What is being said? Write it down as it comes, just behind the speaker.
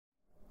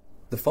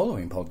The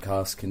following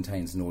podcast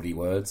contains naughty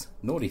words,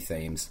 naughty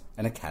themes,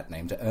 and a cat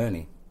named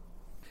Ernie.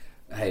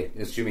 Hey,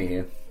 it's Jimmy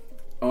here.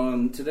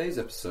 On today's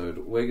episode,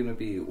 we're going to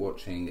be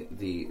watching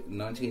the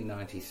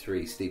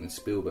 1993 Steven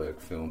Spielberg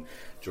film,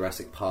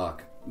 Jurassic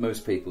Park.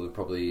 Most people have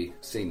probably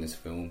seen this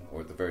film,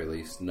 or at the very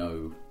least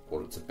know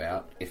what it's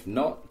about. If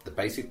not, the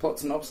basic plot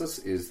synopsis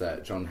is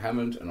that John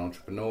Hammond, an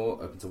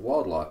entrepreneur, opens a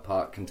wildlife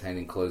park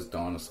containing closed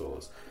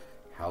dinosaurs.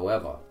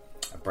 However,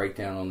 a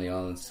breakdown on the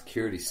island's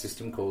security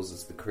system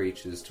causes the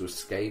creatures to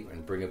escape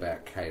and bring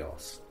about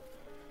chaos.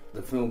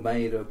 The film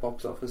made a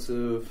box office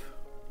of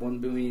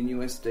 $1 billion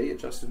USD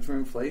adjusted for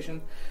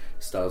inflation.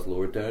 Stars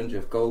Laura Dern,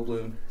 Jeff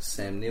Goldblum,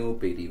 Sam Neill,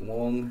 B.D.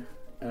 Wong,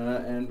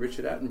 and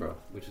Richard Attenborough,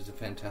 which is a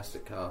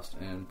fantastic cast,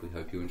 and we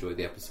hope you enjoy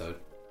the episode.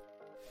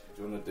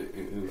 Do you want to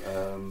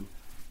do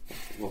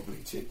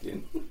wobbly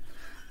chicken?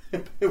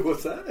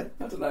 What's that?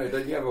 I don't know,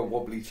 don't you have a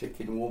wobbly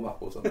chicken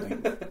warm-up or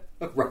something?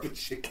 A rubber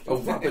chicken. Oh,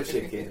 rubber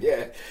chicken.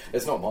 Yeah,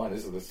 it's not mine,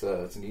 is it? It's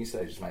a New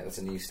Stages, mate. That's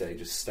a New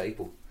Stages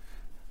staple.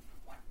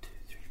 1, 2,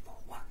 3, 4,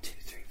 1, 2,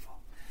 3, 4.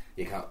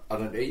 You can't, I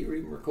don't, are you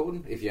even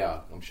recording? If you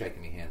are, I'm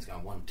shaking my hands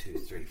going 1, 2,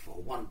 3, 4,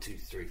 1, 2,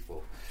 3,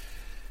 4.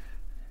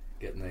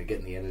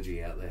 Getting the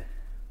energy out there.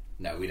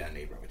 No, we don't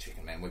need rubber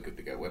chicken, man. We're good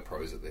to go. We're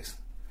pros at this.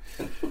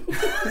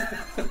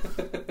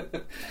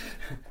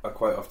 I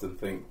quite often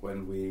think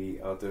when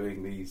we are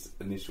doing these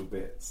initial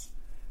bits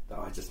that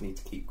I just need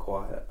to keep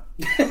quiet.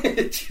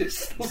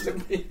 Just put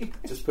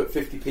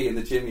 50p in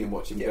the Jimmy and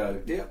watch him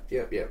go.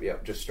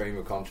 Yep. Just stream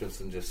of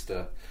conscience and just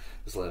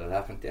let it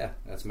happen. Yeah,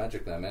 that's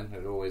magic though, man.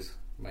 It always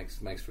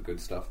makes for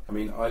good stuff. I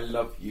mean, I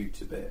love you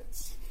to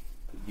bits,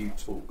 but you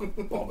talk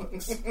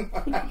bollocks.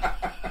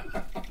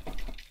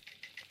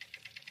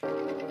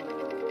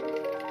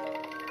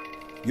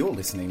 You're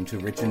listening to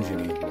Rich and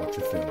Jimmy Watch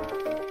a Film.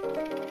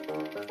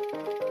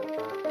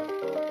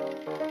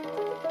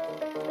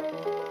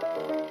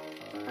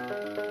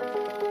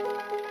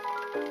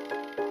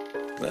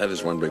 That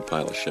is one big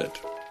pile of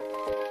shit.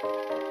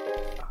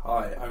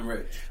 Hi, I'm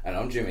Rich. And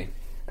I'm Jimmy.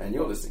 And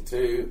you're listening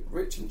to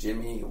Rich and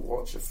Jimmy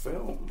Watch a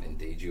Film.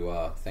 Indeed you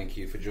are. Thank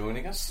you for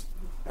joining us.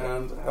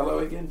 And hello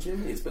again,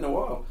 Jimmy. It's been a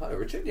while. Hi,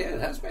 Richard. Yeah,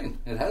 it has been.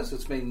 It has.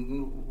 It's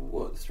been,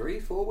 what,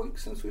 3-4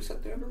 weeks since we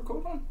sat down to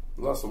record one?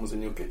 The last one was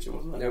in your kitchen,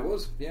 wasn't it? It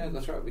was. Yeah,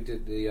 that's right. We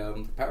did the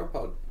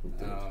Parapod.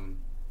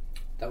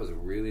 That was a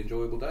really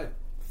enjoyable day.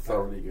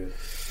 Thoroughly good.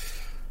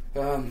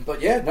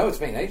 But yeah, no, it's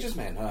been ages,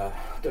 man. I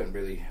don't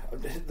really...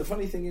 The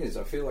funny thing is,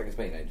 I feel like it's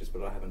been ages,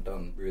 but I haven't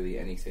done really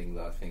anything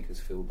that I think has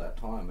filled that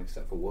time,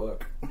 except for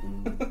work.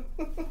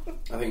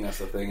 I think that's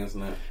the thing,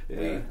 isn't it?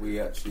 Yeah. We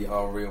actually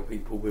are real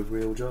people with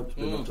real jobs.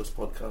 We're not just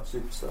podcast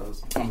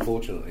superstars.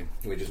 Unfortunately,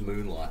 we just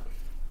moonlight.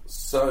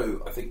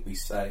 So, I think we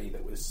say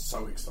that we're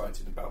so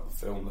excited about the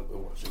film that we're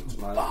watching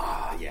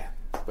tonight. Yeah.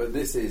 But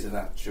this is an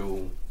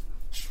actual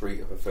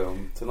treat of a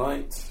film.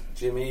 Tonight,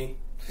 Jimmy...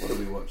 What are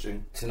we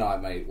watching?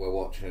 Tonight, mate, we're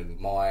watching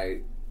my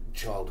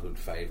childhood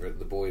favourite,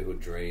 The Boyhood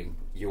Dream,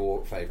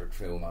 your favourite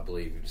film, I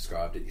believe you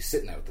described it. You're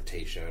sitting there with the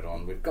t-shirt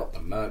on, we've got the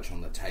merch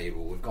on the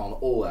table, we've gone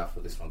all out for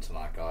this one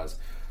tonight, guys.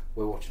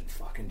 We're watching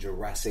fucking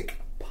Jurassic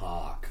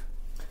Park.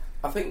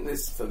 I think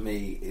this, for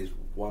me, is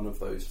one of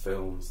those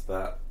films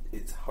that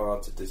it's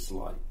hard to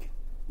dislike.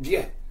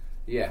 Yeah.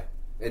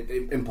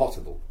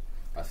 Impossible,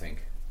 I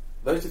think.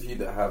 Those of you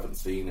that haven't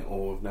seen it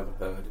or have never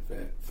heard of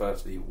it,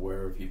 firstly,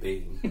 where have you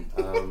been?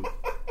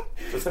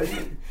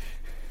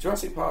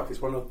 Jurassic Park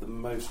is one of the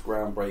most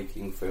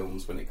groundbreaking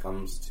films when it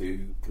comes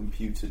to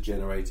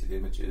computer-generated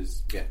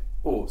images. Yeah.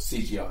 Or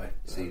CGI.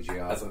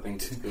 CGI. As I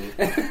think it's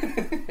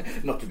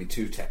called. Not to be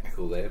too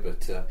technical there,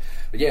 but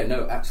yeah,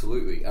 no,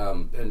 absolutely.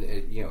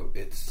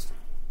 It's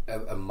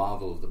a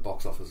marvel of the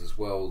box office as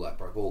well. Like,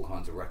 broke all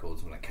kinds of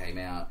records when it came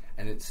out.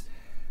 And it's...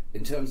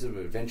 In terms of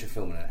an adventure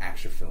film and an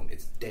action film,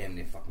 it's damn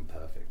near fucking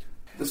perfect.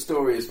 The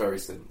story is very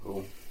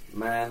simple.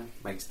 Man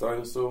makes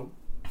dinosaur,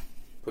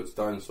 puts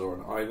dinosaur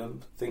on an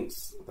island,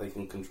 thinks they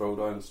can control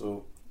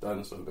dinosaur.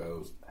 Dinosaur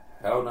goes,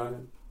 hell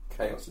no,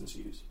 chaos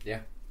ensues.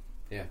 Yeah.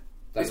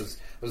 That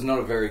was not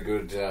a very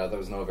good. That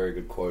was not a very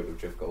good quote of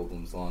Jeff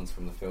Goldblum's lines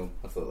from the film.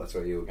 I thought that's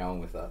where you were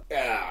going with that.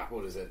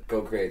 What is it?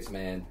 God creates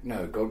man.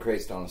 No, God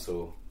creates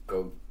dinosaur.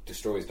 God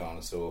destroys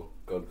dinosaur.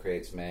 God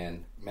creates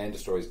man. Man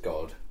destroys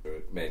God.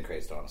 Man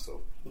creates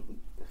dinosaur.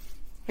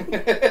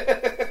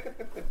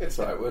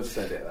 Sorry, we'll just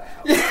edit that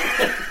out.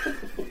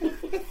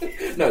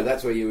 No,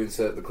 that's where you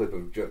insert the clip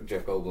of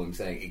Jeff Goldblum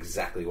saying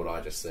exactly what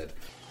I just said.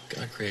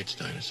 God creates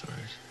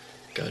dinosaurs.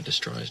 God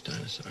destroys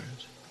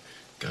dinosaurs.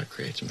 God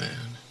creates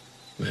man.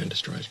 Man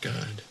destroys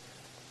God.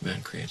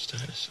 Man creates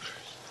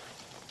dinosaurs.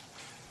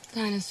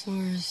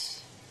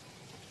 Dinosaurs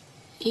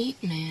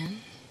eat man.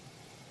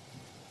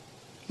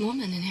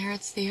 Woman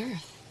inherits the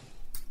earth.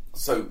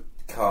 So,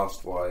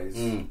 cast-wise,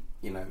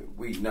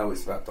 we know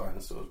it's about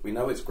dinosaurs. We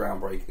know it's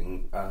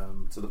groundbreaking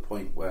to the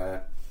point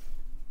where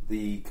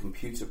the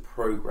computer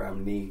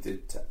program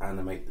needed to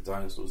animate the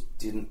dinosaurs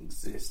didn't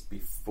exist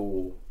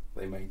before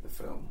they made the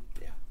film.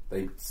 Yeah.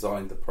 They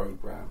designed the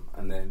program,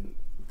 and then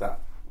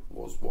that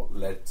was what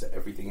led to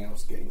everything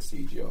else getting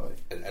CGI.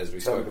 As we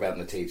spoke about in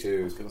the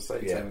T2. I was going to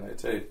say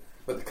Terminator 2.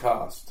 But the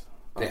cast.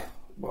 Yeah.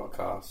 What a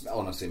cast.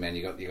 Honestly, man,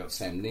 you got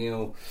Sam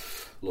Neill,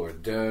 Laura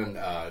Dern,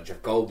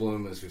 Jeff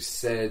Goldblum, as we've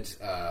said.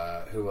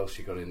 Who else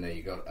you got in there?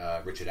 You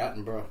got Richard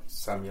Attenborough.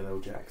 Samuel L.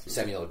 Jackson.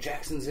 Samuel L.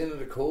 Jackson's in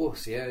it, of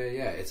course. Yeah.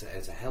 It's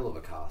a hell of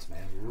a cast,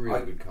 man.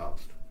 Really good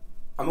cast.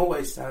 I'm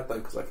always sad, though,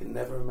 because I can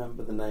never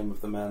remember the name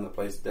of the man that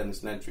plays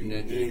Dennis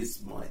Nedry. He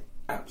is my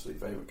absolute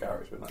favourite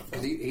character in that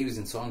film. Because he was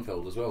in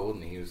Seinfeld as well,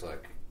 wasn't he?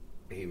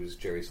 He was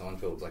Jerry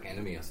Seinfeld's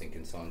enemy, I think,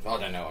 in Seinfeld. I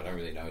don't know. I don't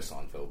really know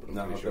Seinfeld, but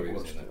I'm pretty sure he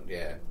was in it.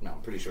 Yeah, no,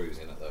 I'm pretty sure he was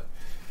in it though.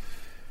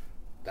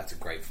 That's a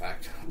great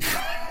fact.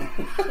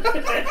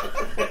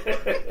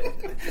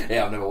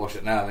 Yeah, I've never watched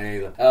it now, me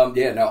either.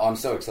 I'm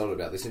so excited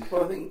about this.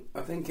 Well,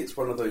 I think it's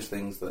one of those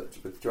things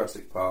that with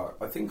Jurassic Park,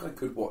 I think I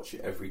could watch it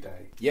every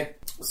day. Yeah.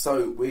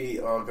 So we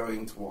are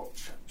going to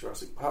watch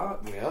Jurassic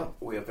Park.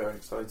 We are very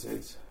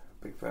excited.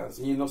 Big fans.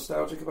 Are you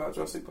nostalgic about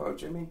Jurassic Park,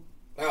 Jimmy?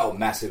 Oh,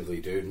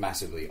 massively, dude,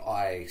 massively.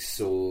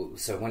 So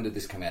when did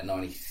this come out?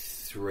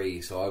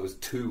 93. So I was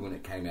 2 when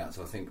it came out.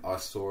 So I think I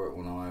saw it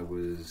when I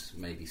was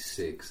maybe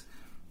 6.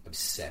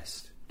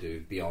 Obsessed,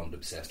 dude, beyond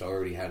obsessed. I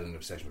already had an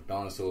obsession with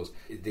dinosaurs.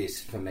 This,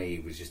 for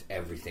me, was just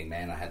everything,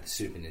 man. I had the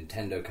Super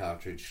Nintendo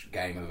cartridge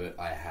game of it.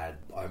 I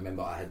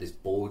remember I had this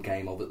board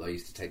game of it that I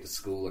used to take to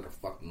school like a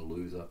fucking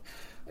loser.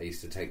 I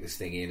used to take this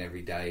thing in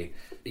every day.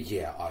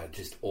 Yeah, I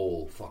just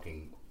all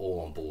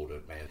on board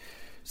it, man.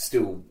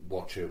 Still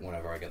watch it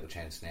whenever I get the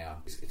chance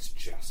now. It's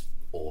just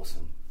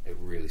awesome. It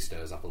really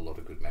stirs up a lot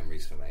of good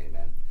memories for me,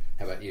 man.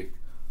 How about you?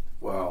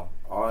 Well,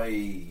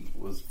 I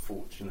was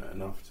fortunate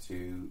enough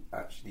to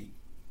actually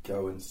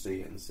go and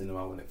see it in the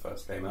cinema when it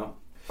first came out.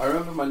 I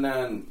remember my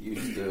nan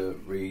used to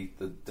read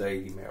the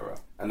Daily Mirror,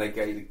 and they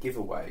gave a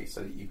giveaway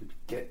so that you could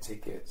get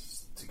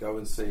tickets to go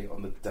and see it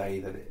on the day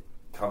that it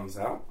comes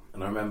out.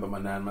 And I remember my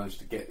nan managed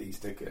to get these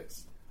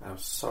tickets, and I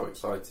was so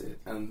excited.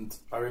 And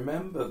I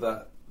remember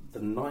that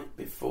the night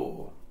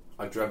before,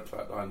 I dreamt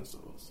about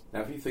dinosaurs. Now,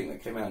 if you think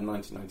that came out in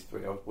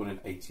 1993, I was born in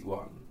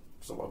 81,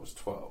 so I was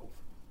 12.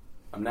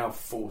 I'm now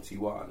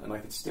 41, and I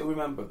can still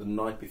remember the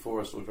night before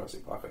I saw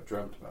Jurassic Park, I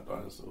dreamt about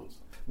dinosaurs.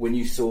 When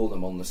you saw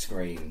them on the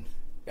screen,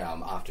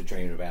 after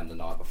dreaming about them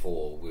the night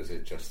before, was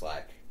it just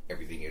like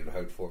everything you'd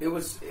hoped for? It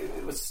was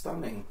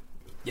stunning.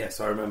 Yes,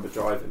 I remember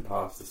driving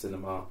past the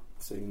cinema,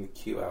 seeing the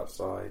queue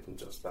outside, and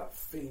just that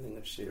feeling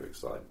of sheer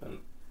excitement.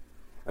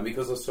 And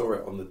because I saw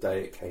it on the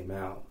day it came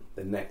out,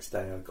 the next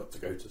day I got to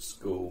go to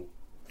school,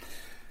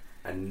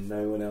 and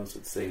no one else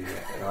had seen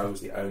it, and I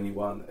was the only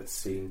one that had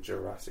seen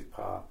Jurassic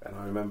Park, and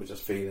I remember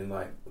just feeling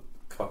like the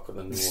cock of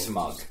the north.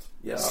 Smug.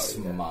 Yeah.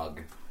 Smug.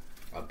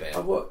 Yeah. I bet.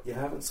 Oh, what? You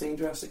haven't seen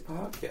Jurassic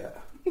Park yet?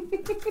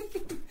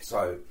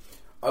 So,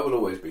 I will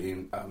always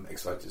be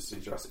excited to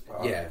see Jurassic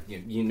Park. Yeah,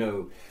 you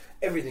know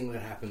everything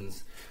that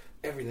happens,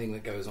 everything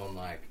that goes on,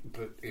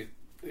 but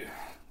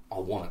I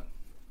want it.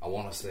 I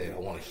want to see it. I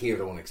want to hear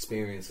it. I want to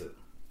experience it.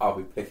 I'll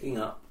be picking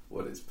up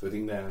what it's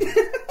putting down.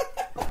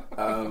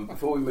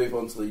 Before we move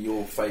on to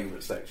your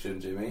favourite section,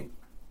 Jimmy,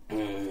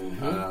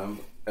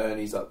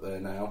 Ernie's up there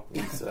now.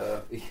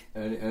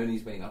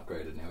 Ernie's been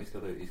upgraded now. He's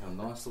got a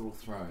nice little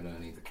throne,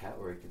 Ernie the cat,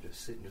 where he can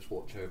just sit and just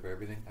watch over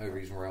everything, over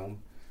his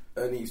realm.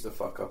 Ernie used to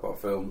fuck up our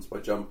films by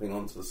jumping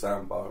onto the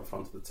soundbar in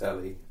front of the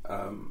telly,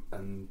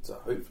 and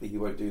hopefully he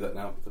won't do that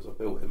now because I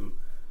built him.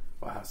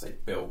 Well, I say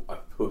built. I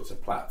put a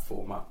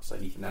platform up so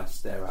he can now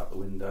stare out the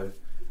window.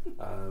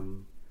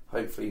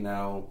 Hopefully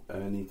now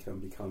Ernie can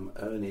become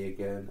Ernie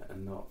again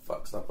and not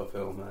fucks up a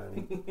film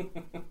Ernie.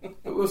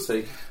 But we'll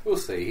see. We'll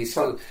see. He's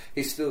still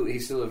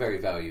a very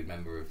valued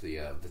member of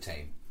the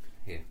team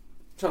here.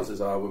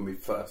 Chances are when we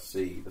first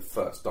see the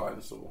first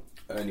dinosaur,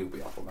 Ernie will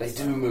be up on that.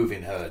 They do move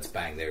in herds.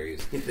 Bang, there he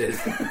is.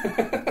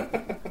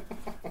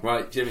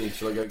 Right, Jimmy,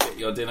 shall I go get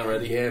your dinner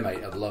ready? Yeah,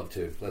 mate, I'd love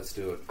to. Let's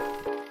do it.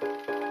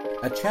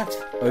 A chat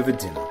over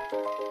dinner.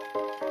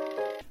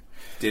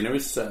 Dinner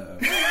is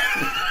served.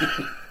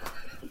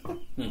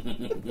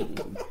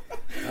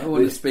 I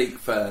want to speak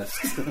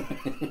first.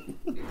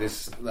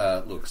 This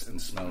looks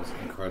and smells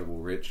incredible,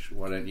 Rich.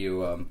 Why don't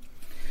you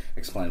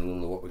explain a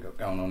little of what we've got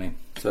going on here?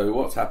 So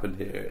what's happened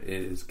here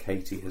is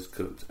Katie has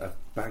cooked a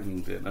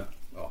banging dinner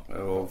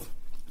of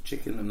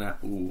chicken and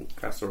apple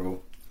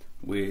casserole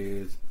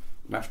with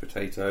mashed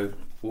potato,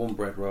 warm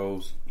bread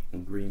rolls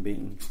and green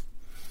beans.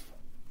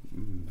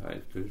 That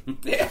is good.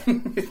 Yeah,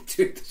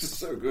 dude, this is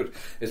so good.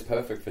 It's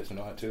perfect for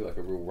tonight too, like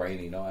a real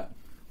rainy night.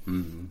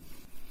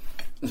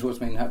 So what's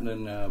been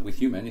happening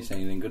with you, man? You seen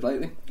anything good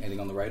lately? Anything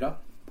on the radar?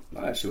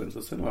 I actually went to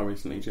the cinema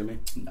recently, Jimmy.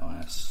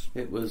 Nice.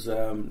 It was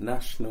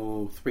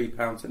National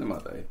 £3 Cinema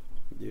Day.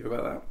 Did you hear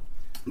about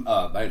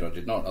that? Mate, I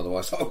did not.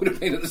 Otherwise, I would have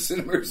been at the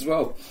cinema as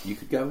well. You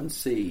could go and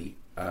see,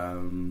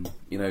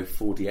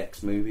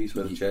 4DX movies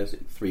where the chairs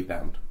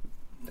 £3.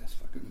 That's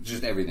fucking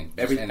just everything.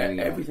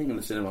 Everything in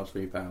the cinema is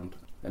 £3.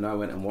 And I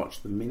went and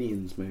watched the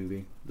Minions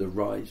movie, The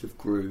Rise of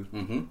Gru.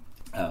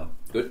 Oh,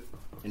 good.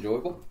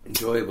 Enjoyable?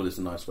 Enjoyable is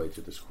a nice way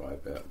to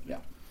describe it.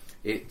 Yeah.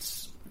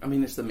 It's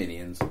the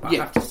Minions. I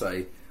have to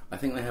say, I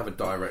think they have a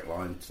direct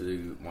line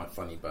to my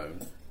funny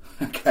bone.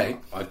 Okay.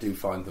 I do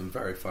find them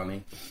very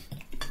funny.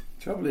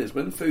 Trouble is,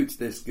 when food's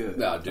this good,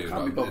 No, dude, I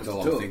can't be bothered that's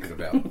all to I'm talk. thinking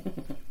about.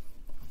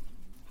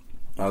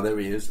 Oh, there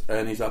he is.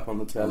 Ernie's up on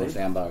the On telly. the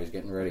soundbar, he's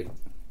getting ready.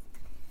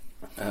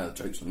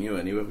 Joke's on you,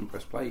 Ernie. We haven't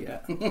pressed play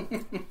yet.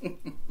 You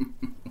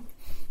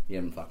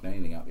haven't fucked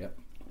anything up yet.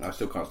 I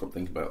still can't stop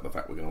thinking about the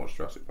fact we're going to watch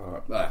Jurassic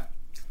Park. Ah,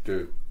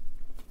 dude.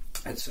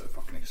 It's so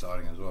fucking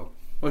exciting as well.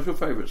 What's your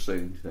favourite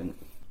scene, do you think?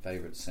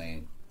 Favourite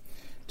scene.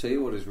 Tell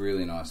you what is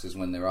really nice is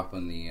when they're up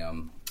in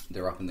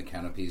the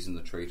canopies in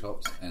the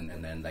treetops, and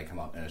then they come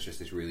up, and it's just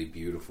this really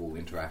beautiful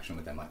interaction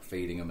with them, like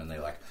feeding them, and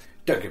they're like,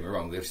 don't get me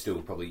wrong, they're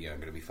still probably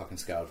going to be fucking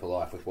scarred for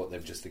life with what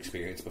they've just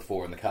experienced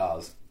before in the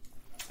cars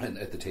and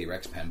at the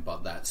T-Rex pen,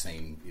 but that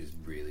scene is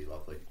really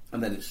lovely.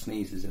 And then it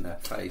sneezes in her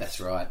face.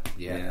 That's right.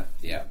 Yeah.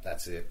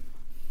 That's it.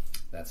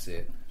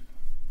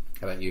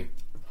 How about you?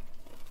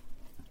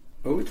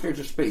 I always go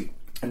to speak,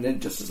 and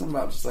then just as I'm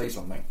about to say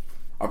something,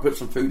 I put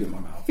some food in my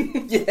mouth.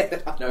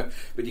 Yeah, I know,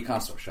 but you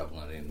can't stop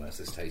shoveling it in unless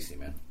it's tasty,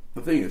 man.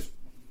 The thing is,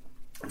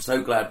 I'm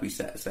so glad we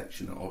set a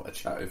section of a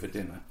chat over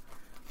dinner,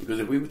 because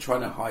if we were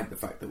trying to hide the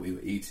fact that we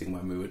were eating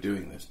when we were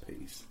doing this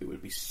piece, it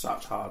would be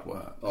such hard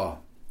work. Oh,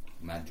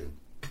 imagine.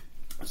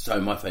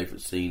 So my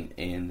favourite scene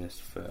in this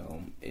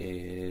film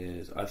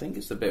is, I think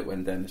it's the bit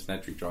when Dennis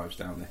Nedry drives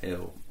down the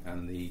hill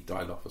and the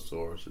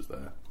Dilophosaurus is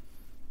there,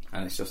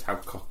 and it's just how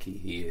cocky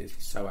he is.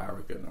 He's so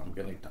arrogant. I'm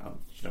going down.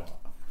 You know what?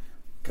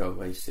 Go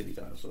away, silly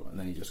dinosaur. And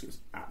then he just gets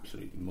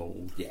absolutely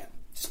mauled. Yeah,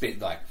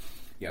 spit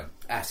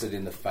acid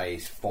in the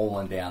face,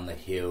 falling down the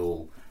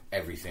hill,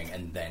 everything,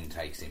 and then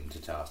takes him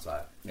to task.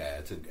 Like, yeah,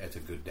 it's a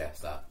good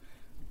death. That.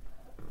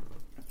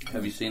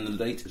 Have you seen the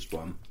latest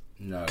one?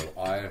 No,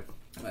 I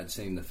had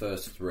seen the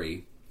first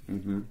 3,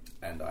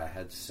 and I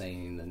had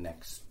seen the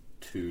next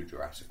 2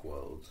 Jurassic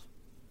Worlds.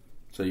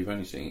 So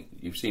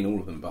you've seen all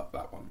of them but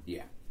that one?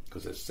 Yeah,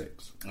 because there's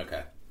 6.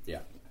 Okay, yeah.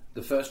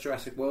 The first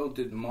Jurassic World,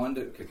 didn't mind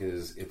it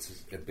because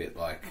it's a bit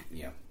like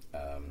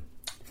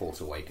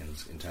Force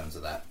Awakens in terms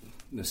of that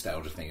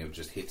nostalgia thing. It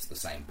just hits the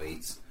same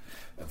beats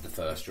of the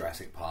first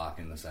Jurassic Park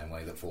in the same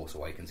way that Force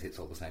Awakens hits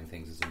all the same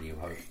things as A New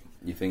Hope.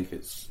 You think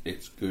it's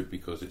good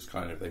because it's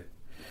kind of they've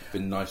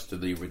been nice to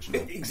the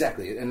original.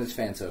 Exactly, and it's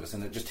fan service,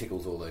 and it just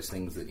tickles all those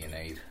things that you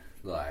need.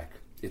 Like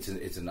it's an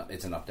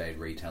updated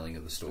retelling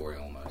of the story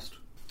almost.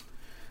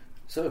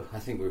 So I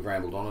think we've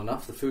rambled on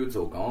enough. The food's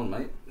all gone,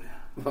 mate.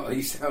 Oh,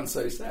 you sound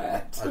so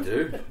sad. I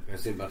do.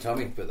 It's in my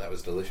tummy, but that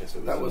was delicious.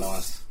 It was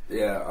nice.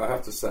 Yeah, I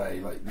have to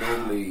say, like,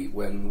 normally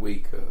when we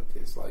cook,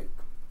 it's like,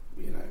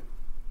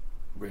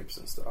 ribs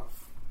and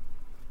stuff.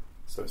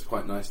 So it's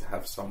quite nice to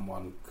have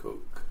someone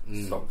cook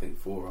something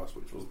for us,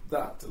 which was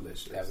that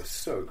delicious. That was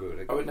so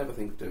good. I would never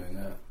think of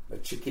doing a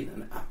chicken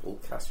and apple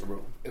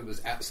casserole. It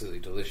was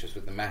absolutely delicious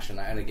with the mash and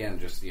again,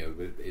 just,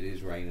 it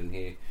is raining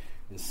here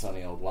in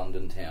sunny old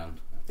London town.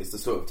 It's the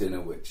sort of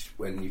dinner which,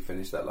 when you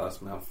finish that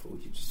last mouthful,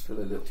 you just feel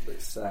a little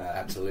bit sad.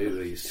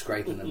 Absolutely, you're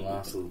scraping them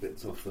last little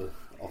bits off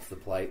the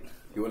plate.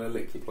 If you want to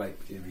lick your plate,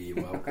 Jimmy,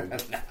 you're welcome. No.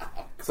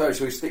 So,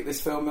 shall we stick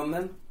this film on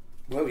then?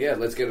 Well, yeah,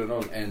 let's get it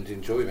on and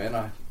enjoy,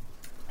 man.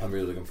 I'm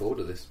really looking forward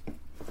to this.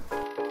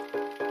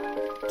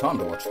 Time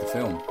to watch the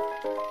film.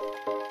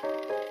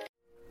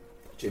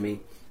 Jimmy,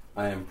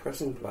 I am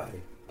pressing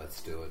play.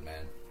 Let's do it,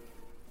 man.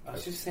 I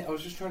was just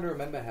trying to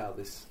remember how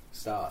this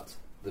starts.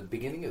 The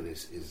beginning of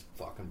this is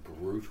fucking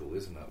brutal,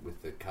 isn't it?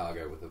 With the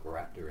cargo with the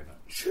raptor in it.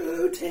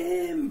 Shoot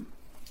him!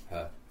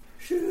 Her.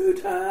 Shoot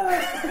her!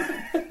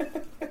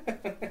 I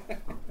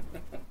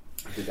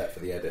did that for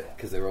the edit.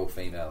 Because they're all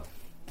female.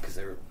 Because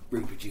they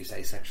reproduce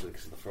asexually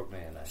because of the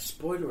frogman.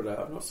 Spoiler alert,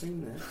 I've not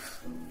seen this.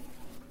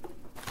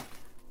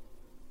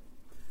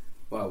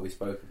 Well, we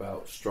spoke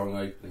about strong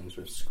openings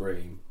with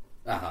Scream.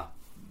 Uh-huh.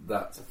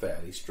 That's a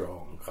fairly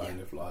strong kind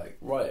of like,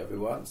 right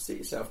everyone, sit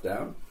yourself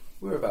down.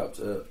 We're about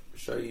to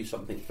show you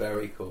something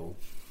very cool.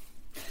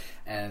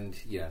 And,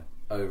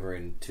 over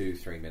in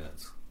 2-3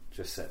 minutes,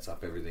 just sets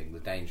up everything.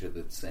 The danger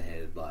that's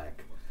ahead,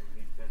 like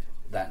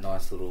that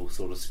nice little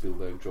sort of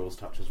Spielberg Jaws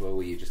touch as well,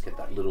 where you just get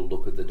that little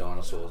look at the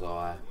dinosaur's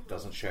eye.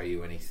 Doesn't show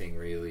you anything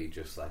really,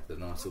 just like the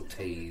nice little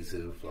tease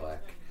of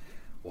like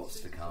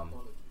what's to come.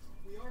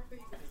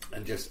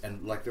 And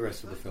like the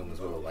rest of the film as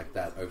well, like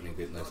that opening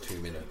bit in those 2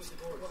 minutes,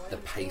 the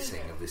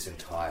pacing of this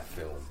entire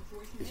film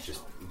is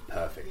just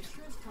perfect.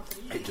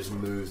 It just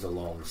moves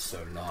along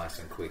so nice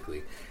and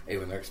quickly.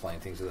 Even when they're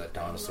explaining things with that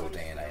dinosaur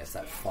DNA, it's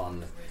that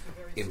fun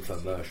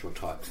infomercial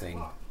type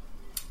thing.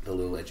 The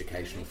little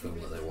educational film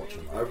that they're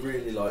watching. I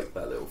really like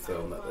that little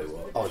film that they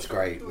watch. Oh, it's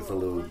great with the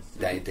little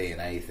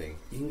DNA thing.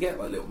 You can get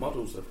like little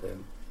models of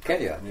him.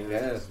 Can you?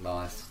 Yeah, it's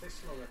nice.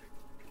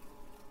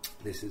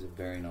 This is a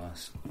very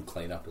nice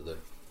clean up of the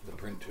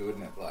print too,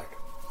 isn't it? Like,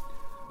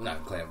 no,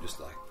 clean up, just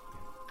like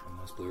a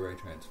nice Blu-ray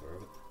transfer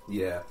of it.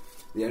 Yeah.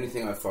 The only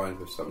thing I find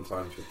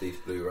sometimes with these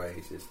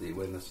Blu-rays is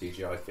when the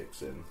CGI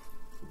kicks in,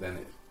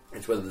 then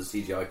it's whether the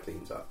CGI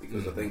cleans up,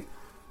 because I think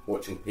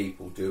watching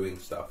people doing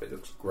stuff, it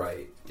looks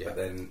great, but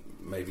then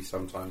maybe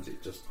sometimes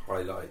it just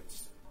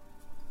highlights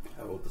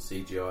how old the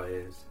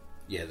CGI is.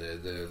 Yeah,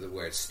 the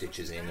where it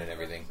stitches in and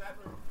everything.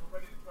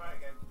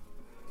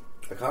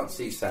 I can't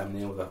see Sam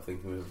Neill without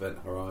thinking of Event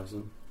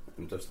Horizon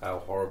and just how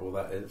horrible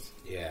that is.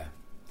 Yeah,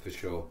 for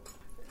sure.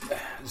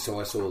 So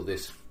I saw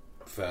this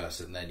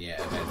first, and then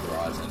Event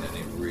Horizon, and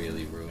it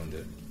really ruined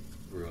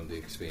the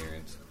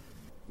experience.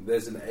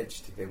 There's an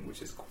edge to him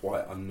which is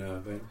quite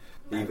unnerving,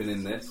 even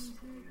in this.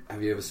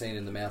 Have you ever seen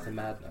In the Mouth of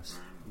Madness?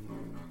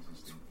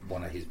 It's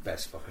one of his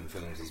best fucking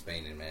films he's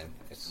been in, man.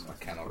 I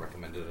cannot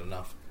recommend it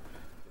enough.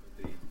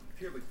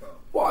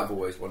 What I've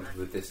always wondered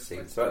with this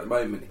scene, so at the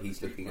moment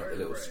he's looking at the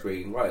little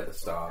screen right at the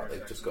start,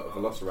 they've just got a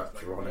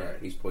velociraptor on it,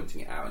 he's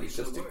pointing it out, and he's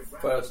just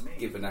first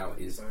given out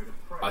his,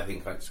 I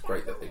think it's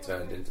great that they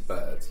turned into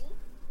birds.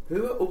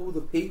 Who are all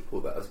the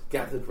people that have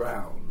gathered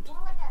round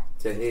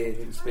to hear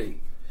him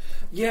speak?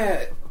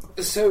 Yeah,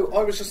 so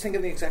I was just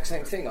thinking the exact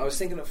same thing. I was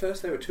thinking at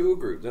first they were a tour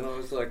group, then I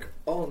was like,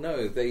 oh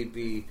no, they'd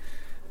be,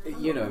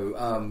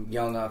 young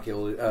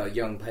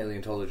young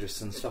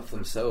paleontologists and stuff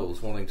themselves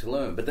wanting to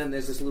learn. But then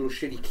there's this little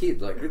shitty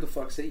kid, like, who the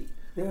fuck's he?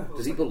 Yeah.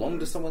 Does he belong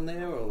to someone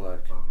there, or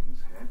like...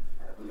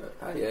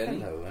 Hi, Ernie.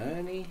 Hello,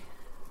 Ernie.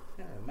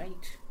 Hello,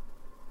 mate.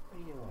 What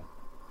are you on?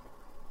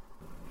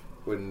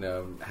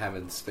 When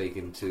Hammond's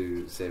speaking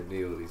to Sam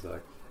Neill,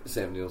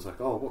 Sam Neill's like,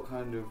 oh, what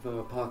kind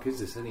of park is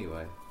this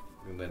anyway?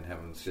 And then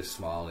Hammond's just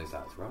smiling, he's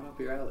like, it's right up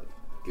your alley.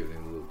 Giving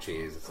him a little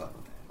cheers or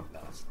something.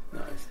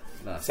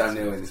 Nice. Sam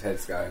Neill in his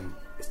head's going,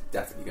 it's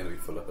definitely going to be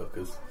full of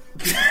hookers.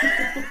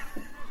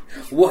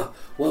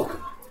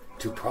 Welcome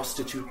to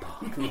Prostitute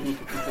Park.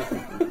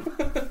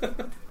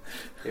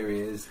 Here he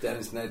is,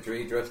 Dennis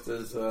Nedry dressed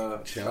as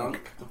Chunk.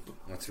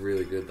 That's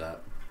really good,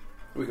 that.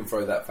 We can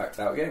throw that fact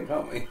out again,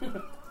 can't we?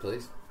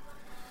 Please.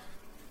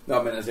 No,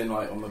 I mean as in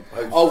like on the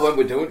post. Oh, when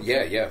we're doing...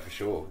 Yeah, for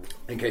sure.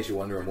 In case you're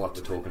wondering what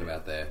we're talking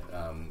about there,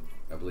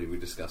 I believe we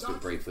discussed it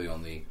briefly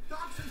on the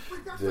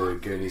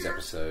Goonies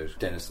episode.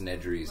 Dennis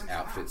Nedry's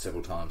outfit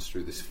several times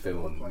through this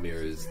film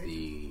mirrors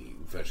the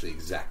virtually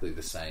exactly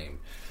the same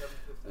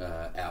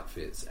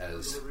outfits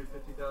as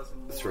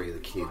three of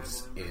the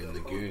kids in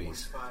the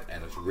Goonies,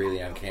 and it's really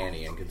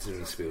uncanny, and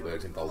considering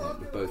Spielberg's involvement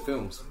with both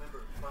films,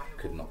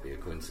 could not be a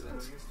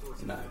coincidence.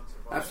 No,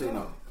 absolutely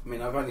not. I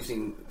mean, I've only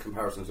seen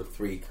comparisons of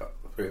three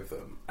of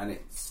them, and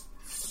it's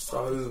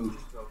so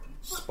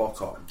spot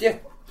on. Yeah,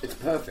 it's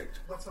perfect.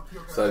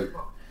 So,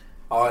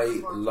 I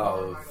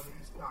love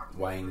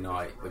Wayne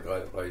Knight, the guy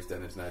that plays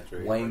Dennis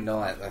Nedry. Wayne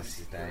Knight, that's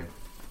his name.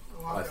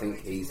 I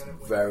think he's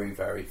very,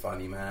 very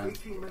funny man.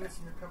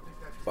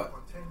 But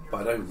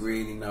I don't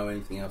really know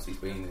anything else he's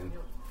been in.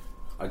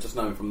 I just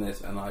know him from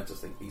this, and I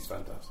just think he's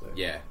fantastic.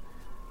 Yeah.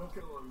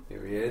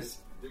 Here he is,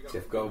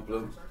 Jeff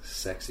Goldblum.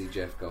 Sexy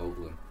Jeff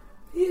Goldblum.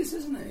 He is,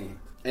 isn't he?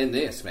 In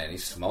this, man,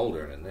 he's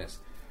smouldering in this.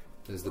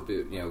 There's the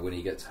bit, when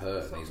he gets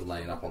hurt and he's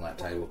laying up on that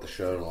table with the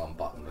shirt all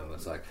unbuttoned, and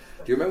it's like,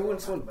 do you remember when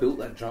someone built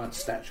that giant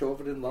statue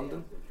of it in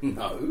London?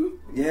 No.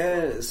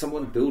 Yeah,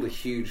 someone built a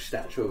huge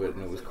statue of it,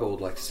 and it was called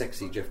like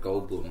Sexy Jeff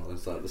Goldblum. It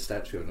was like the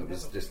statue, and it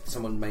was just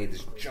someone made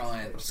this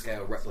giant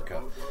scale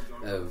replica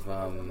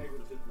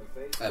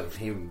of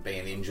him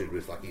being injured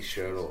with like his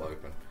shirt all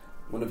open.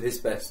 One of his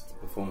best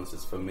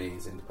performances for me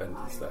is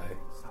Independence Day.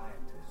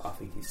 I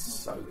think he's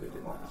so good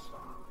in that.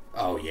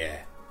 Oh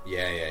yeah.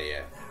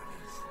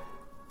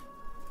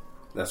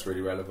 That's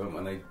really relevant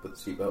when they put the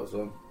seatbelts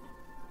on.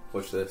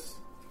 Watch this.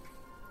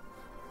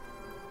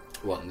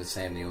 What, and the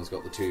Sam Neill's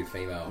got the two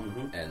female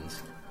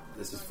ends.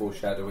 This is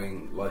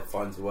foreshadowing Life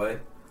Finds a Way,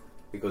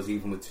 because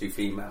even with two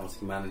females,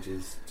 he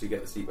manages to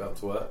get the seatbelt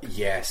to work.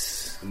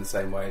 Yes. In the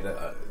same way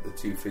that the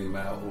two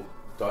female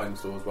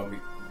dinosaurs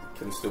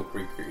can still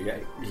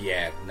recreate.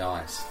 Yeah,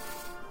 nice.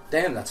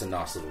 Damn, that's a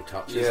nice little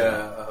touch, isn't it?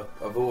 Yeah,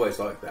 I've always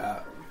liked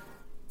that.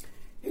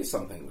 Here's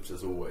something which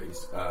has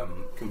always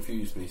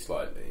confused me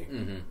slightly.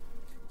 Mm-hmm.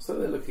 So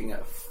they're looking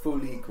at a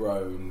fully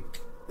grown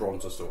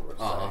brontosaurus.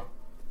 Right?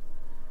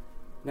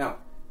 Now,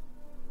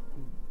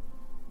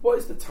 what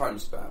is the time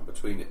span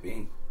between it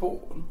being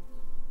born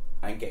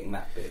and getting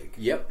that big?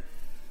 Yep.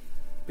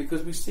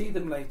 Because we see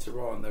them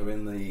later on, they're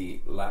in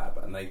the lab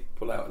and they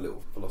pull out a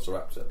little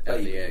velociraptor out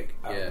of the egg.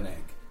 Out of an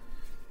egg.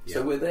 Yep.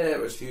 So we're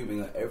there assuming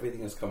that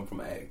everything has come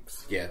from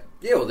eggs. Yeah.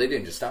 Yeah, well, they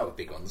didn't just start with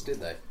big ones, did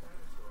they?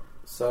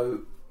 So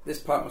this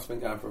plant must have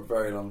been going for a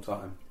very long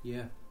time.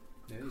 Yeah.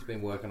 Yeah, he's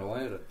been working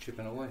away at it,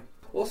 chipping away.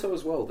 Also,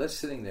 as well, they're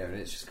sitting there and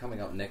it's just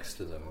coming up next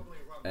to them,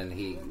 and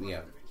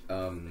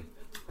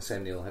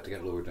Sam Neill had to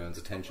get Laura Dern's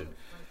attention.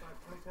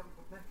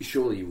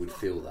 Surely you would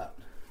feel that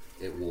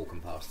it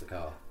walking past the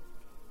car.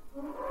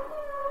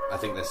 I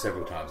think there's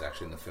several times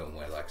actually in the film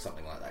where like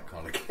something like that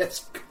kind of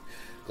gets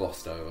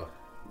glossed over.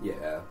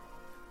 Yeah.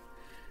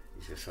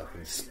 He's just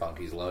fucking spunk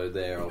his load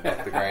there all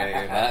up the granny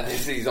and that.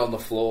 He's on the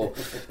floor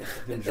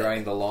and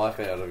drained the life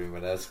out of him.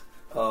 And that's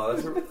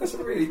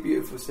a really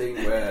beautiful scene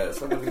where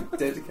someone who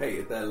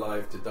dedicated their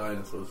life to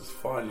dinosaurs has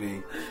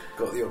finally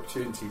got the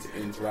opportunity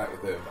to interact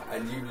with them,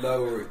 and you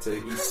lower it to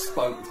he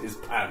spunked his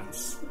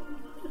pants.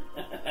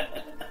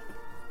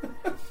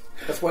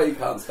 That's why he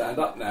can't stand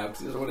up now, because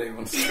he doesn't want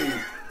anyone to see.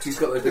 He's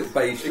got those little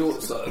beige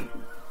shorts on.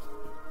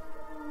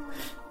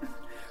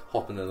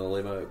 hopping in the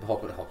limo,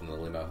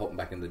 hopping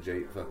back in the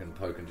Jeep, fucking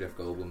poking Jeff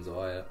Goldblum's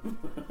eye out.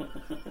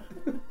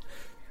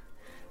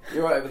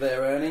 You're right over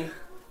there, Ernie.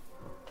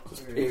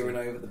 Just peering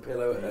over the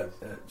pillow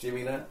at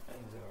Jimmy there.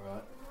 He's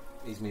alright.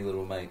 He's me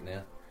little mate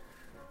now.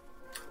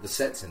 The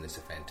sets in this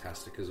are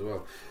fantastic as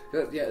well.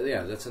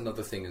 Yeah, that's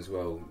another thing as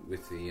well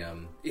with the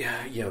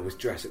with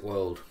Jurassic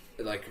World.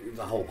 Like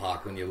the whole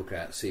park, when you look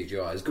at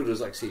CGI, as good as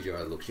like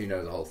CGI looks, you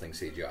know the whole thing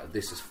CGI.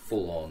 This is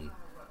full on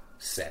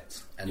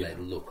sets, and they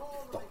look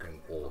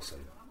fucking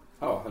awesome.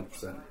 Oh,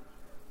 100%.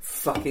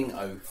 Fucking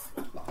oath.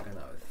 Fucking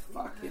oath.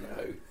 Fucking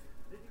oath.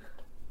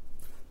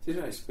 Did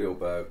you know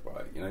Spielberg,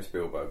 right? You know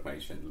Spielberg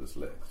made Schindler's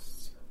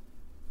List.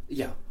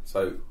 Yeah.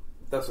 So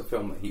that's a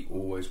film that he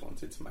always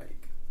wanted to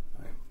make.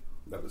 Right?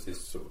 That was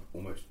his sort of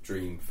almost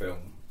dream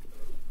film.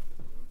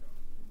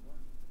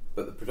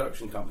 But the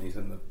production companies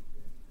and the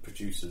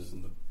producers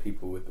and the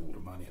people with all the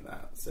money and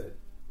that said,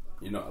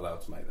 you're not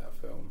allowed to make that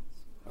film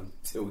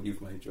until you've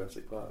made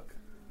Jurassic Park.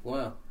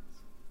 Wow.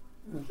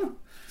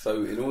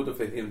 So in order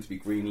for him to be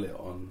greenlit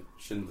on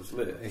Schindler's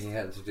List, He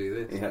had to do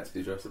this. he had to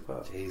do Jurassic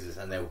Park. Jesus,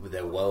 and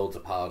they're worlds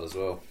apart as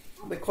well.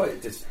 They're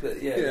quite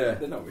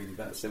they're not really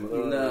that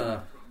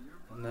similar.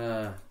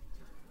 Nah.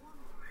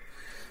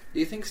 Do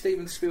you think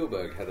Steven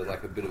Spielberg had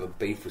a bit of a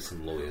beef with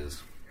some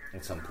lawyers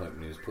at some point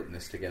when he was putting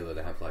this together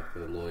to have like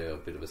the lawyer,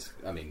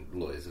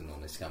 lawyers are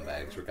normally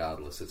scumbags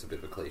regardless, it's a bit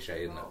of a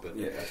cliche, isn't it? But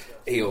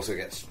he also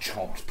gets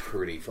chomped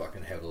pretty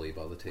fucking heavily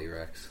by the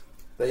T-Rex.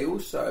 They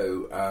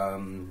also,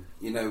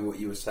 you know what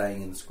you were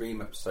saying in the Scream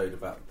episode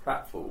about the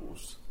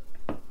pratfalls?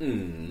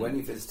 When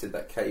he visited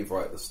that cave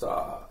right at the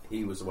start,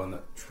 he was the one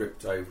that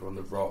tripped over on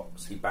the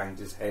rocks. He banged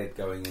his head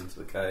going into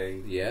the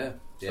cave. Yeah,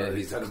 So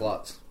he's a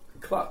klutz.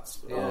 Klutz?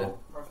 Yeah. Oh,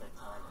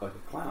 like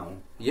a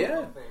clown.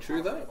 Yeah,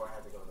 true that.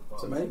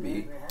 So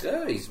maybe...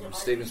 Yeah,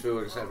 Steven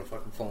Spielberg's had a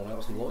fucking falling out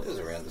with some lawyers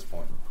around this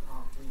point.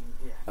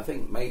 I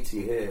think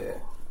Matey here,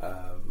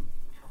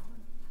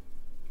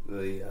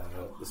 the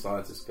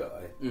scientist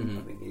guy,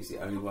 I think he's the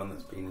only one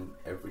that's been in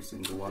every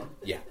single one.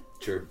 Yeah,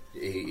 true.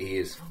 He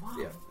is.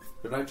 Yeah.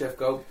 But no, Jeff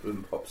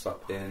Goldblum pops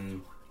up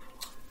in...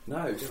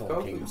 No, Jeff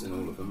Goldblum's in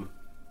all of them.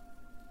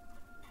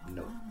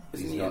 No.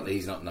 Isn't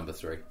He's not number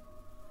 3.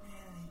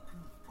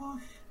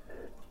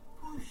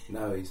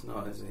 No, he's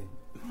not, is he?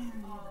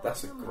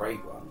 That's a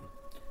great one.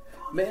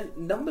 Man,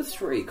 number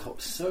 3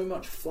 copped so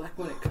much flack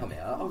when it come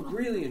out. I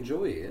really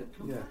enjoy it.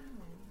 Yeah.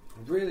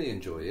 Really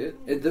enjoy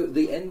it.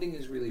 The ending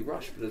is really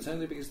rushed, but it's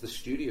only because the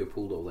studio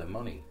pulled all their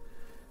money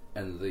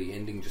and the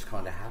ending just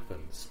kind of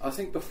happens. I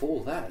think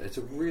before that, it's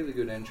a really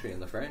good entry in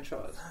the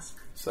franchise.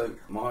 So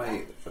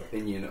my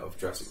opinion of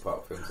Jurassic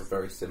Park films are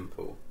very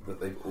simple,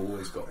 that they've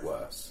always got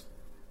worse.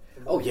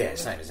 Oh yeah,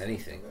 same as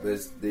anything.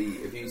 There's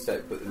if you say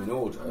put them in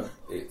order,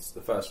 it's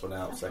the first one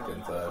out,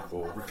 second, third,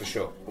 fourth, For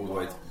sure. all the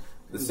way to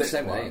the sixth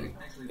same one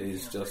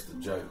is just a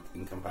joke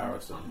in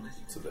comparison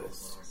to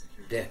this.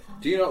 Yeah.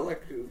 Do you not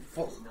like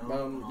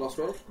Lost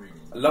World?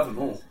 I love them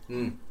all.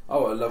 Mm.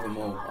 Oh, I love them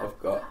all.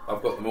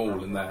 I've got them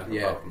all in there,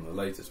 Yeah. apart from the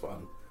latest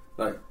one.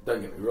 Like,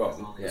 don't get me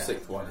wrong, Yeah. the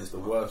sixth one is the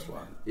worst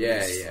one.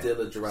 Yeah, it's yeah.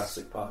 still a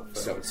Jurassic Park film.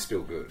 So it's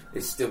still good.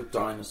 It's still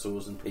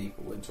dinosaurs and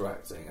people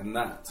interacting, and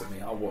that, to me,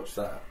 I'll watch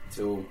that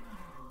till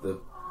the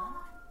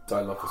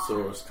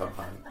Dilophosaurus come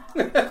home.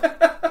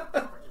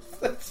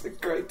 That's a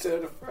great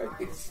turn of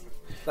phrase.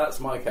 That's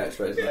my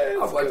catchphrase. Yeah,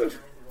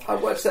 I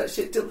watch that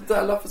shit till the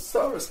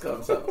Dilophosaurus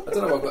comes up. I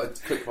don't know if I've got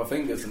to click my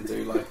fingers and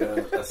do like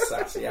a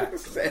sassy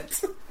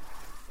accent.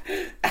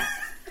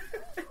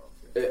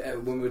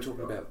 When we were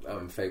talking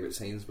about favourite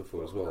scenes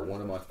before as well, one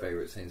of my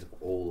favourite scenes of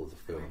all of the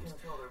films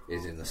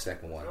is in the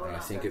second one, and I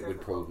think it would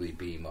probably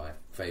be my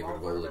favourite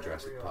of all the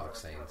Jurassic Park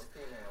scenes.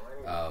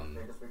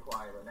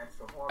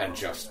 And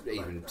just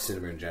even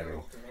cinema in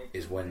general,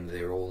 is when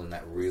they're all in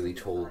that really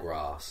tall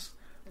grass,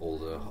 all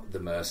the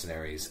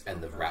mercenaries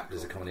and the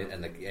raptors are coming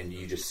in, and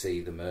you just see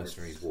the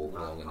mercenaries walking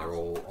along, and they're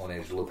all on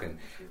edge looking,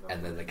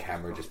 and then the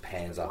camera just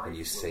pans up, and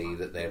you see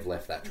that they've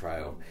left that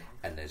trail,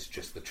 and there's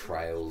just the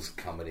trails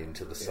coming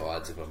into the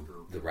sides of them,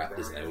 the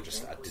raptors, and they all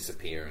just start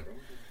disappearing.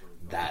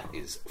 That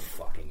is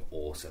fucking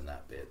awesome,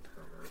 that bit.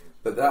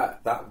 But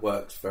that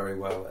works very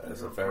well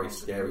as a very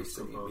scary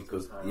scene,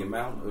 because the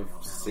amount of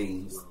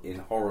scenes in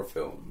horror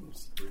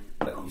films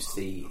that you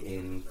see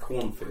in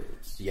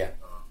cornfields, Yeah.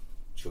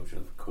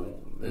 Children of the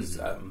Corn, there's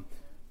I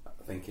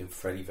think in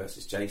Freddy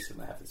vs Jason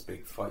they have this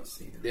big fight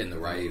scene In the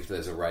rave,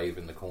 there's a rave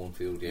in the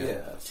cornfield,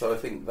 yeah. So I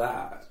think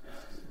that,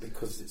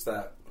 because it's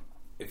that,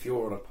 if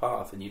you're on a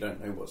path and you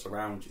don't know what's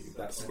around you,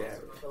 that's scary.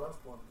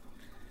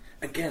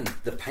 Again,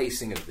 the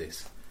pacing of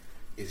this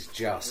is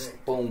just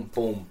boom,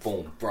 boom,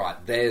 boom. Right,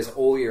 there's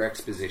all your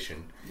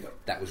exposition. Yep.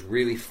 That was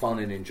really fun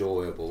and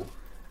enjoyable.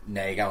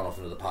 Now you're going off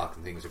into the park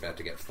and things are about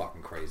to get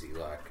fucking crazy.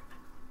 Like,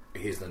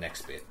 here's the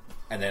next bit.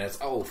 And then it's,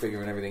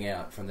 figuring everything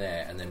out from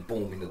there, and then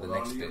boom, into the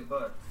next bit.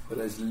 But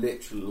there is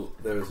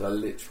a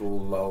literal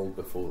lull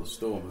before the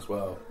storm as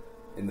well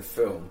in the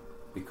film,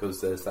 because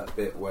there's that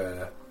bit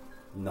where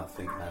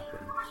nothing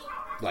happens.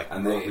 Like,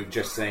 And what they- we've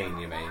just seen,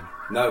 you mean?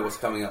 No, what's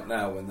coming up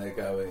now when they're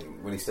going...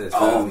 When he says...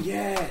 Oh,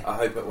 yeah. I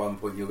hope at one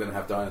point you're going to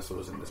have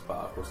dinosaurs in this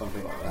park or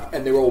something like that.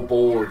 And they're all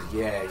bored,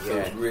 yeah. So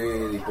it's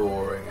really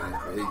boring, and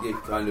it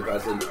kind of,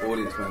 as an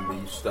audience member,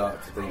 you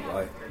start to think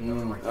like,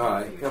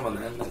 alright, come on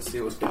then, let's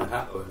see what's going to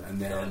happen. And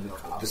then...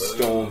 The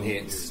storm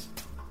hits,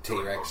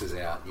 T-Rex is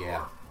out,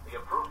 yeah. The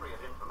appropriate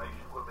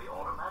information will be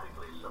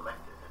automatically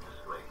selected and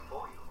displayed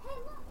for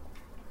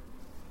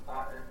you.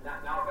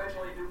 Now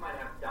eventually you might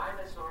have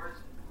dinosaurs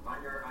on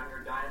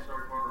your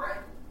dinosaur board,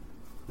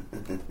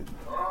 right?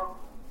 Hello?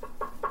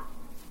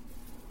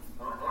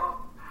 Hello?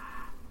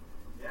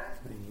 Yes?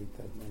 I hate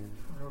that man.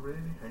 I really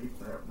hate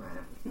that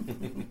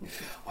man.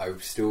 I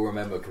still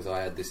remember because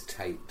I had this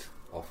taped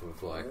off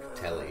of like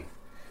telly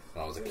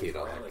when I was a kid.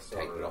 I like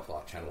taped it off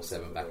like Channel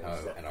 7 back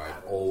home, and I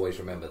always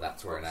remember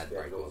that's where an ad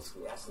break was.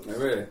 Oh,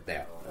 really?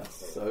 Yeah,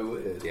 That's so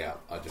weird. yeah.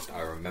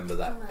 I remember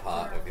that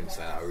part of him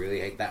saying, "I really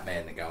hate that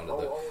man," that go into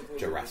the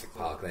Jurassic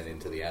Park, then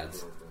into the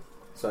ads.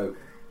 So,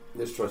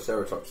 this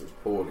Triceratops is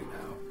poorly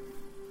now.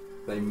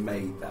 They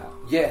made that.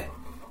 Yeah,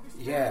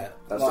 yeah.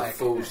 That's like, a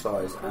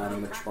full-size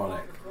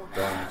animatronic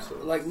dinosaur.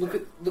 like look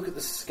at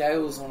the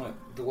scales on it,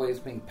 the way it's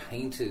being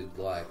painted,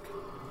 like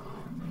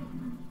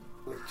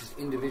just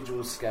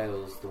individual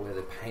scales, the way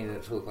they painted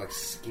it to look like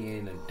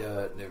skin and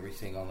dirt and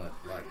everything on it,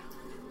 like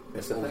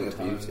It's a all thing the of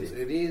tones. beauty.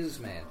 It is,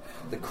 man.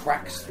 The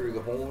cracks through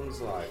the horns,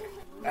 like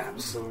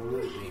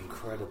absolutely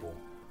incredible.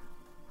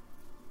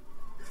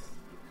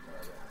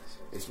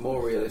 It's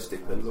more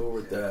realistic than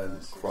Laura Dern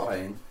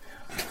crying.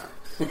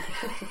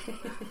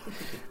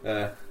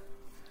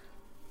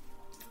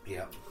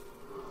 Yeah.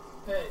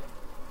 Hey,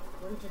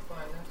 where did you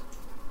find this?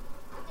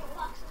 They're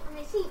boxes for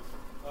my seat.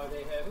 Are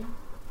they heavy?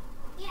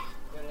 Yeah.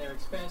 Then they're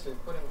expensive.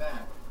 Put them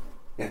back.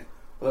 Yeah.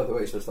 I love the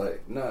way it's just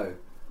like, no.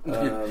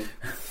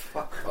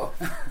 Fuck off.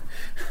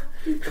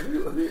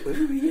 Who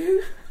are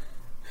you?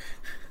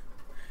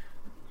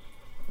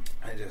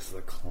 They're just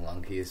the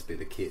clunkiest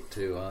bit of kit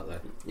too, aren't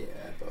they? Yeah,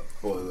 but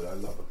boy, would I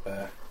love a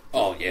pair.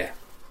 Oh yeah.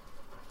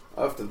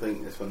 I often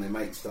think this when they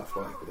make stuff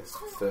like this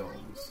for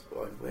films.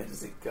 Like, where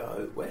does it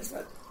go? Where's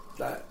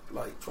that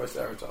like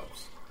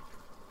Triceratops?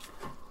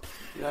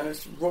 You know,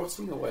 it's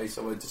rotting away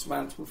somewhere,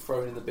 dismantled,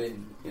 thrown in the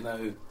bin. You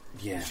know,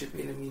 Yeah. it should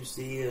be in a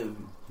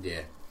museum.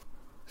 Yeah.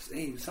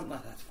 See, something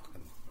like that's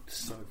fucking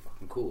so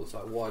fucking cool. It's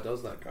like, why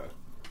does that go?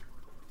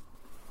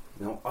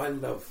 Now, I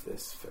love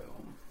this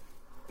film,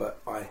 but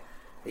I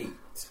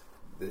hate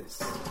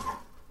this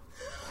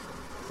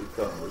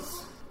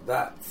because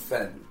that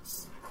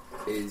fence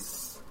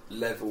is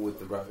level with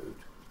the road.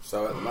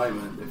 So at the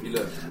moment, if you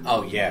look,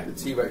 Oh yeah. the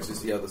T-Rex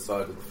is the other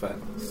side of the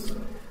fence.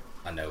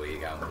 I know where you're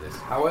going with this.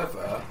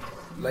 However,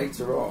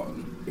 later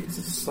on, it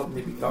just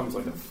suddenly becomes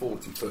like a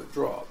 40-foot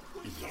drop.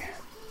 Yeah.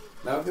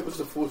 Now, if it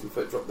was a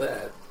 40-foot drop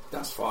there,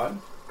 that's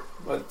fine.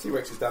 Well, the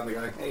T-Rex is down there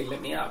going, hey,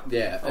 let me up.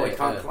 Yeah. Oh, I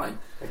can't climb.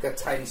 I've got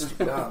tiny,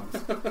 stupid arms.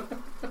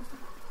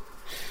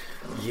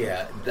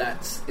 Yeah,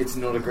 it's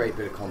not a great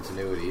bit of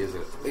continuity, is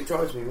it? It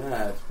drives me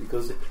mad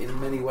because in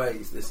many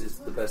ways this is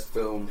the best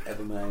film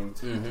ever made.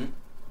 Mm-hmm.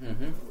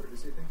 Mm-hmm. Where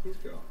does he think he's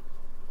going?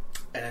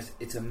 And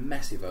it's a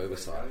massive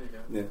oversight.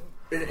 Yeah.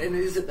 And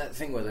is it that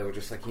thing where they were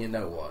just like, you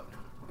know what?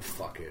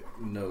 Fuck it.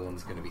 No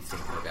one's going to be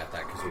thinking about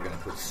that because we're going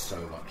to put so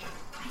much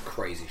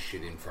crazy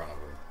shit in front of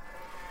them.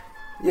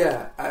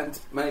 Yeah, and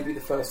maybe the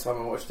first time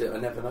I watched it I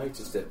never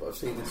noticed it, but I've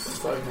seen this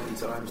so many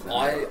times now.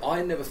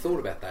 I never thought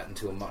about that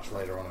until much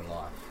later on in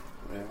life.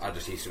 Yeah. I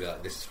just used to be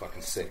like, this is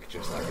fucking sick,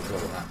 just like it's all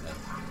happening.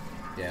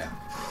 Yeah.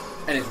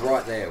 And it's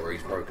right there where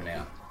he's broken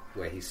out,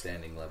 where he's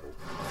standing level.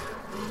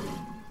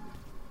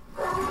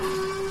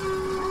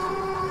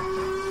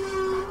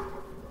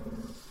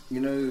 You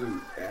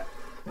know,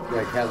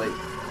 like how they,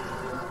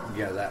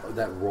 you know,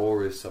 that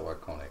roar is so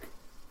iconic.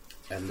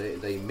 And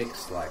they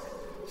mix like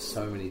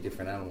so many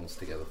different animals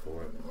together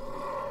for it.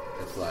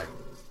 It's like,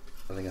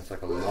 I think it's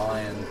like a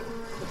lion,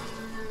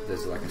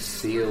 there's like a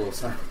seal or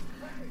something.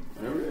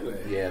 Oh, really?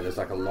 Yeah, there's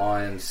like a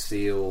lion,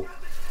 seal,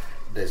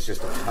 there's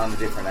just a ton of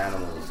different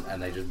animals and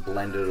they just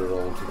blended it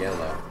all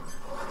together.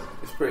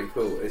 It's pretty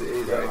cool. It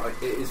is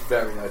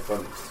very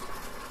iconic.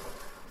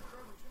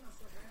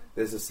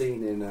 There's a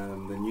scene in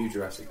the new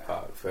Jurassic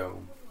Park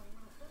film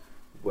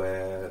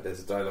where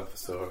there's a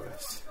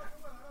Dilophosaurus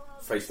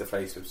face to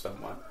face with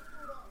someone,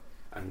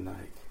 and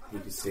like you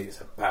can see it's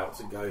about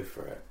to go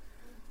for it.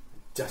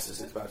 Just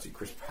as it's about to,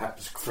 Chris Pratt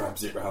just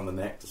grabs it around the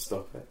neck to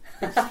stop it.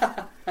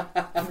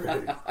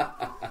 Really.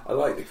 I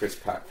like the Chris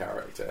Pratt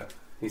character.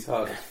 He's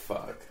hard as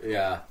fuck.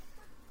 Yeah.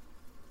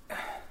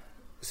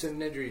 So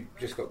Nedry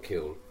just got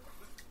killed.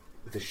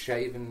 The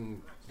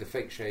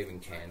fake shaving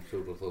can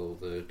filled with all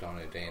the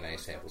dino DNA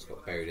samples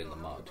got buried in the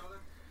mud.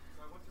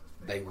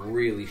 They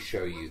really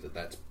show you that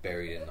that's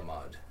buried in the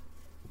mud.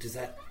 Does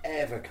that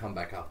ever come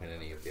back up in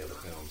any of the other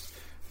films?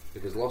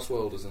 Because Lost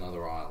World is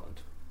another island.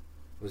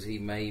 Was he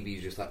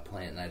maybe just like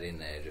planting that in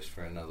there just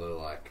for another,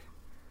 like,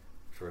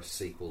 for a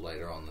sequel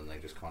later on, and they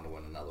just kind of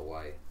went another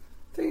way?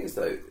 Thing is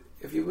though,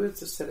 if you were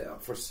to set it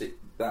up for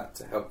that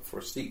to help for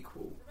a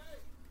sequel,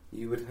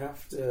 you would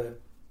have to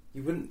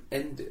You wouldn't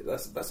end it.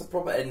 That's a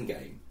proper end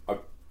game. I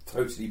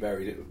totally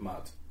buried it with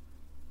mud.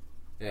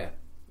 Yeah.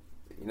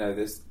 You know,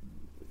 there's...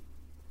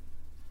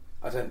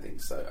 I don't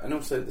think so. And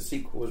also, the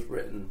sequel was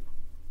written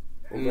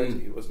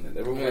already, wasn't it?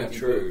 They're already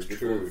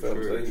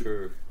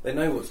true. They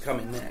know what's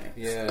coming next.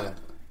 Yeah.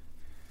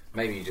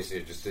 Maybe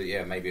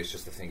maybe it's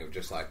just a thing of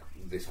just like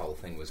this whole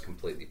thing was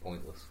completely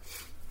pointless.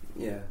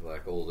 Yeah.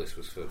 Like all this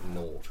was for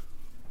naught.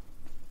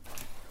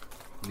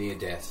 Near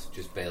death,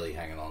 just barely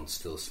hanging on,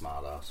 still a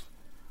smart ass.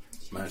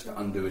 Managed to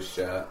undo his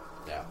shirt.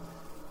 Yeah.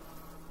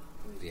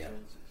 Yeah.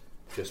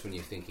 Just when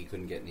you think he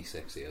couldn't get any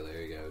sexier,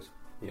 there he goes.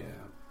 Yeah.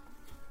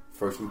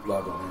 Throw some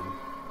blood on him.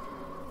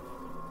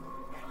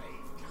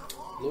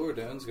 Laura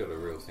Dern's got a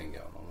real thing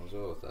going on as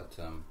well with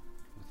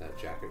that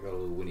jacket. Got a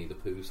little Winnie the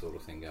Pooh sort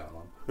of thing going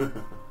on.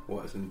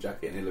 What, it's in the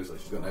jacket and it looks like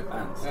she's got no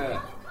pants?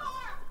 Yeah.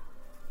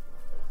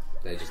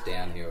 They're just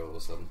down here all of a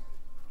sudden.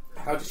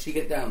 How did she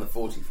get down the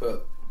 40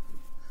 foot?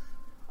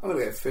 I'm going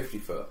to get 50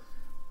 foot.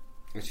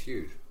 It's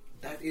huge.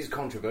 That is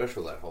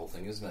controversial, that whole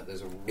thing, isn't it?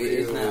 There's a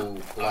is now. real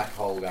black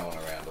hole going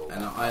around all that.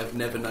 And I have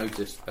never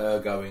noticed her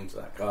going to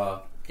that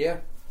car Yeah.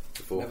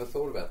 before. Never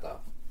thought about that.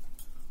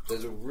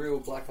 There's a real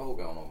black hole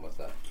going on with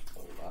that.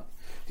 All that.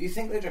 Do you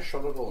think they just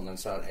shot it all and then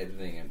started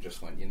editing and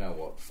just went, you know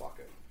what, fuck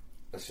it.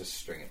 Let's just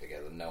string it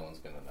together. No one's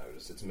going to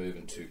notice. It's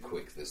moving too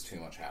quick. There's too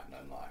much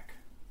happening. Like,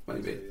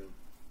 Maybe.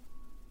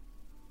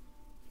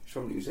 He's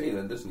from New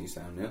Zealand, doesn't he,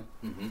 Sam?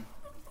 Yeah. mm-hmm.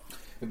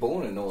 You're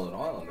born in Northern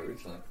Ireland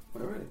originally. Oh,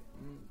 really?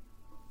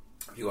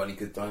 Have you got any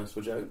good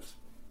dinosaur jokes?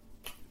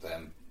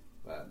 Them.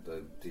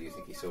 The Do you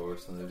think he saw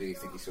us? And the Do you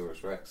think he saw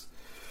us Rex?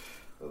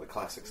 They're the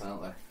classics,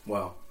 aren't they?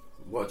 Well,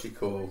 what do you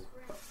call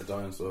a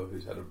dinosaur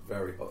who's had a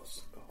very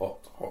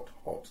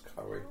hot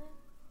curry?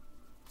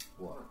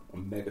 What? A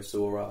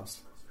megasaurus.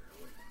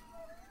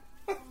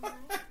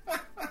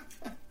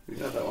 You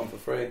got that one for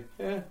free.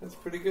 Yeah, that's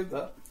pretty good,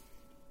 that.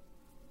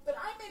 But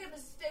I made a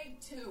mistake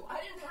too. I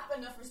didn't have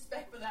enough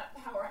respect for that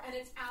power, and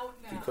it's out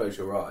If you now. close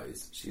your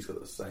eyes, she's got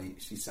the same.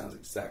 She sounds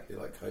exactly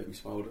like Kobe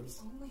Smulders.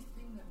 The only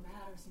thing that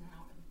matters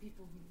now are the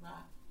people we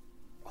love.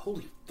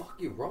 Holy fuck,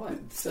 you're right.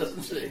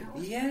 Doesn't she?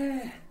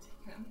 Yeah.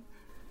 Him.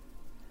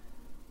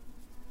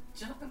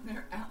 Jumping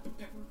there out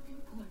there were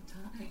people in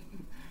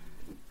time.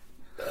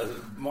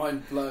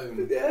 Mind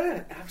blown.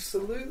 Yeah,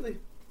 absolutely.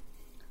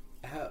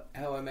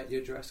 How I Met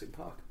Your Jurassic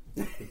Park.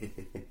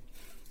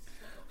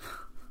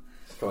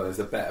 God, there's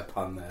a better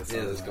pun there.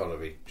 Yeah, there's got to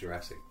be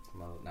Jurassic.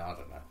 No, I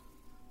don't know.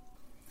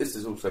 This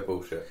is also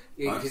bullshit.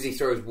 Yeah, because he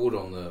throws wood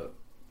on the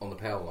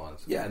power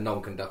lines. Yeah. A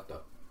non-conductor.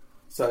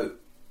 So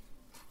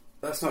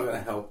that's not going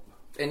to help.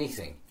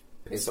 Anything.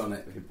 It's on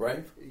it if you're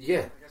brave. Yeah.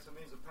 I guess it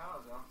means the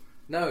power's off.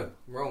 No,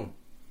 wrong.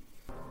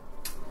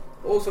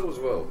 Also, as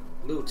well,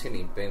 little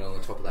Timmy being on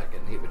the top of that,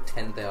 getting hit with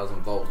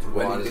 10,000 volts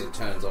When right he as did- it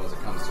turns on, as it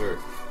comes through,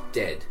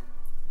 dead.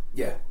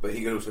 Yeah, but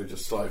he could also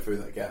just slide through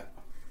that gap.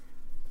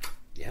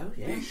 Yeah,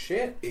 yeah,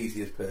 shit.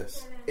 Easy as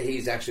piss.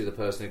 He's actually the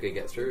person who could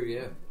get through.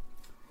 Yeah.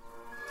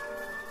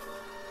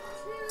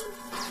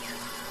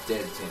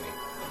 Dead Timmy.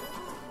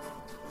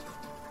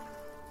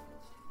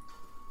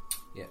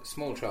 Yeah,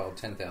 small child,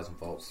 10,000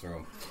 volts through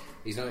him.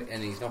 He's not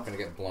going to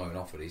get blown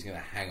off it. He's going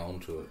to hang on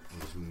to it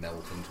and just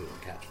melt into it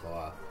and catch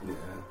fire. Yeah,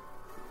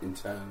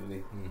 internally.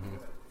 Mm-hmm.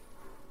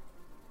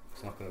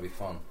 It's not going to be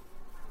fun.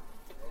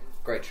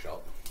 Great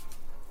shot.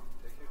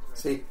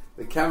 See,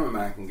 the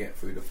cameraman can get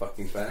through the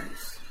fucking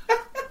fence.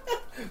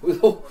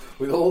 with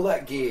all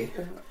that gear.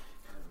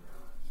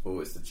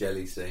 Oh, it's the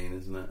jelly scene,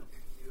 isn't it?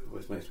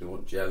 Always makes me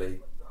want jelly.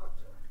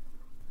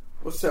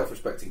 What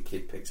self-respecting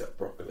kid picks up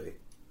broccoli?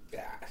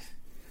 Yeah.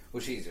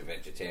 Well, she's a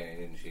vegetarian,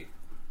 isn't she?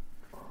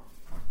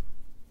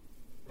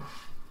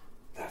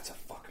 That's a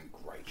fucking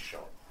great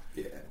shot.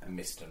 Yeah. And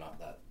misting up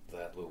that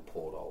little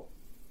porthole.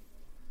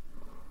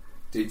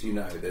 Did you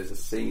know there's a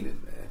scene in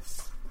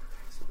this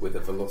with a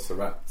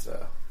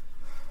velociraptor,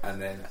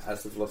 and then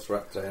as the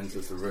velociraptor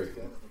enters the room,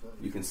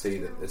 you can see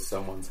that there's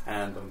someone's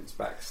hand on its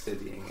back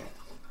steadying it.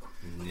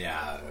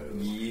 No.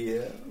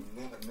 Yeah.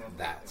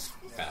 That's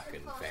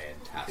fucking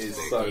fantastic.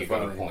 It's so You've got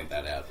to funny. point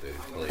that out, dude,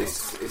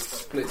 please. It's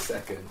split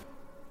second.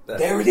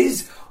 There it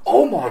is!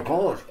 Oh my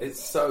god!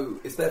 It's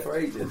there for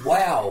ages.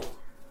 Wow!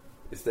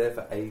 It's there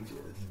for ages.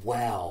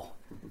 Wow.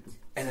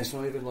 And it's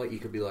not even like you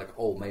could be like,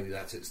 oh, maybe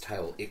that's its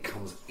tail. It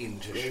comes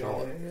into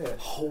shot. Yeah.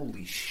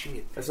 Holy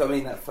shit. So I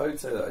mean, that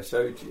photo that I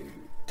showed you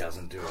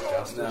Doesn't do it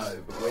justice. No,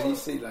 but when you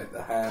see like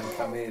the hand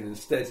come in and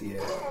steady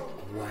it,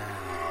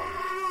 Wow.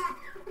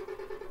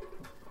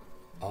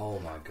 Oh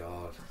my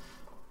god.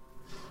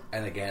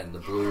 And again, the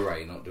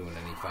Blu-ray not doing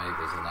any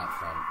favours in that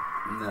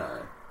front. no.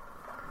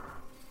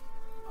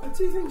 I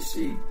do think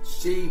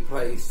she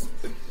plays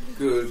a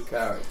good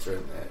character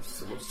in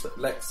this.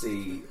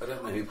 Lexi, I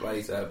don't know who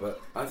plays her,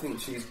 but I think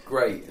she's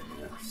great in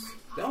this.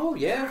 Oh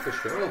yeah, for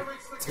sure.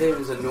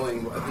 Tim is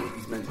annoying, but I think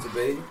he's meant to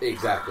be.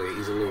 Exactly,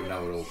 he's a little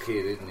know-it-all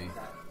kid, isn't he?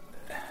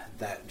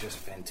 That just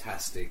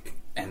fantastic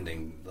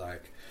ending,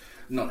 like,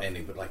 not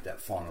ending, but like that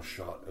final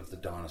shot of the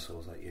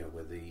dinosaurs, like, yeah,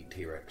 where the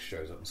T-Rex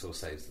shows up and sort of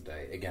saves the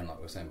day. Again, like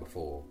we were saying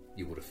before,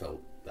 you would have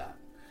felt that.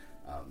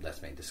 That's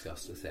been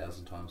discussed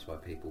 1,000 times by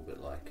people,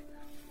 but like,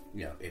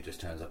 you know, it just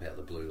turns up out of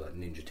the blue like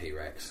Ninja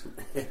T-Rex.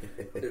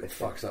 It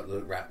fucks up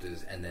the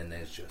raptors, and then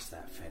there's just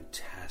that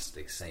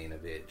fantastic scene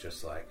of it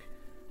just like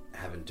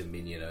having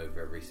dominion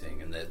over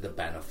everything, and the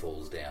banner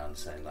falls down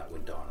saying like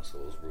when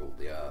dinosaurs ruled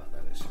the earth,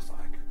 and it's just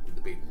like with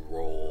the big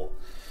roar.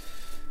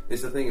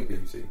 It's the thing of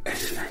beauty.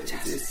 It's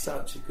fantastic. It's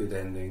such a good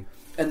ending.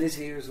 And this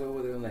here as well,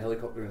 where they're on the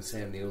helicopter and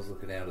Sam Neill's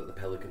looking out at the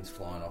pelicans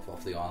flying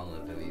off the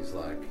island, and he's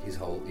like, his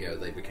whole, you know,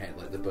 they became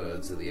like the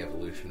birds of the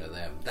evolution of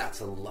them. That's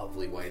a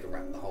lovely way to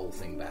wrap the whole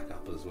thing back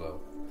up as well.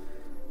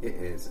 It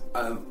is.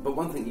 But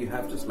one thing you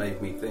have just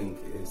made me think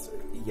is,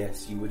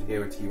 yes, you would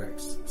hear a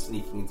T-Rex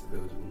sneaking into the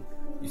building.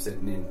 You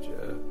said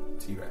ninja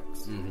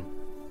T-Rex.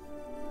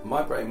 Mm-hmm.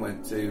 My brain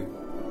went to,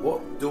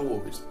 what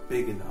door is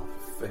big enough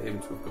for him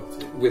to have got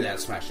in?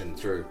 Without smashing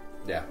through.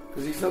 Yeah.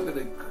 Because he's not going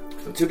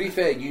to... To be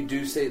fair, you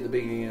do see at the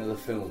beginning of the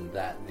film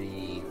that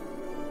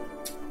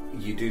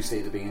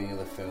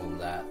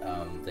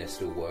they're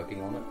still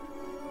working on it.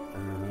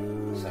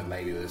 So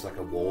maybe there's like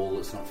a wall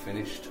that's not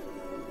finished.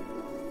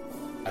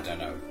 I don't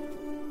know.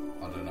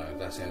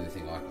 That's the only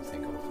thing I can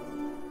think of.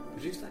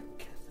 Produced that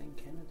Kathleen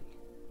Kennedy.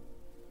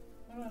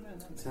 I don't know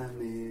that. Sam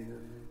Neill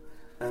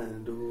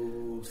and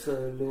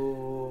also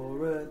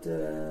Laura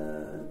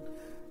Dern.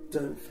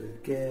 Don't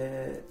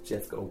forget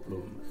Jeff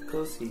Goldblum,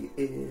 because he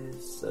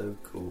is so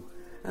cool.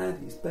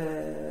 And he's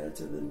better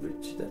than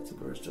Richard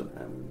Attenborough as John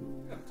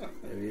Hammond.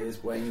 There he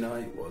is, Wayne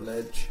Knight, what a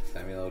ledge.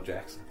 Samuel L.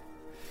 Jackson.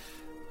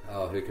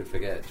 Oh, who could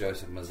forget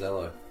Joseph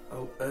Mazzello?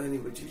 Oh, Ernie,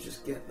 would you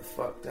just get the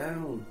fuck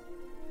down?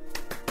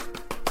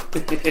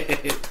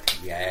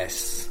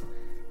 Yes.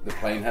 The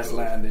plane has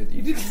landed.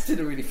 You just did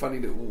a really funny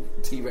little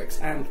T-Rex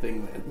hand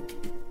thing then.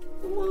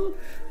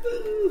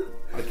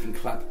 I can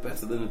clap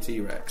better than a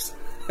T-Rex.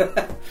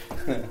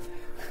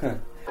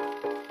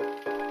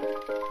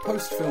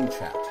 Post-film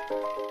chat.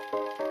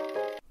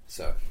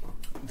 So,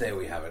 there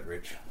we have it,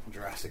 Rich.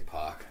 Jurassic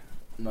Park,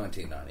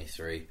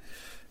 1993,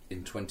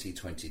 in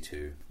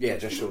 2022. Yeah,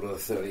 just short of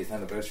the 30th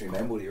anniversary,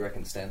 man. What do you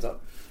reckon stands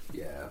up?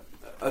 Yeah,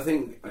 I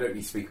think I don't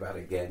need to speak about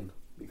it again,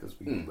 because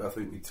I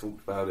think we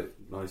talked about it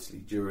nicely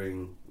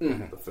during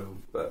the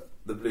film, but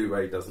the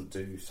Blu-ray doesn't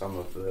do some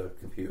of the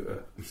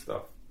computer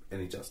stuff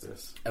any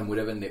justice. And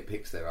whatever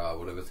nitpicks there are,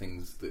 whatever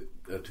things that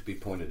are to be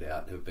pointed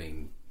out have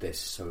been, they're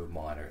so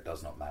minor it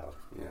does not matter.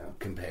 Yeah.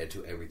 Compared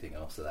to everything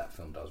else that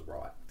film does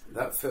right.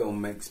 That film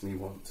makes me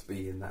want to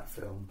be in that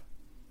film.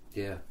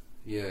 Yeah,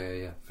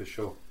 for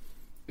sure.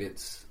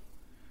 It's...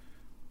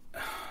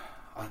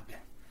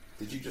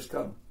 Did you just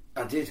come?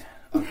 I did.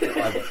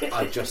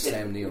 I just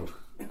Sam Neilled.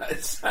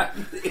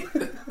 Sam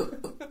Neill.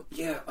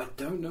 Yeah, I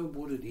don't know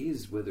what it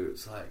is, whether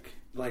it's like,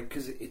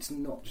 because it's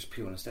not just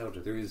pure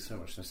nostalgia. There is so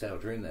much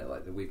nostalgia in there,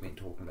 like that we've been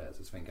talking about as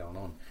it's been going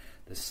on.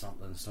 There's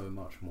something so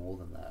much more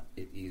than that.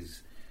 It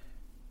is,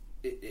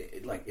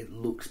 it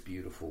looks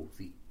beautiful.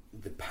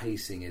 The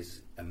pacing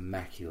is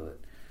immaculate.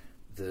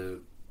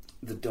 The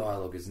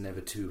dialogue is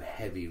never too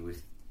heavy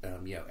with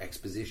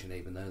exposition,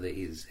 even though there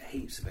is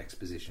heaps of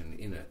exposition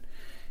in it.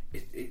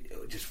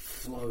 It just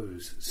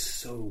flows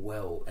so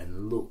well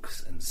and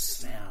looks and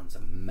sounds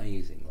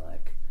amazing.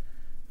 Like,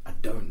 I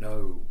don't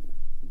know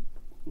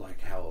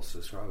how else to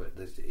describe it.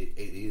 It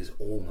is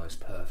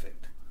almost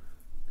perfect.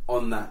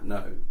 On that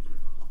note,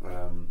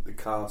 the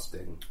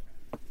casting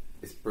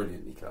is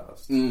brilliantly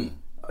cast.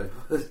 I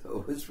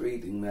was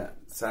reading that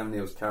Sam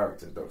Neill's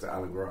character, Dr.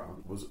 Alan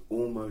Grant, was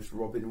almost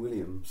Robin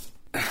Williams.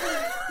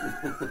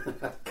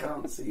 I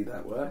can't see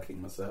that working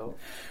myself.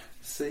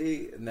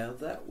 See, now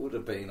that would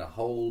have been a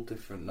whole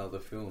different other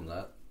film,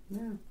 that.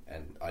 Yeah.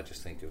 And I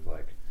just think of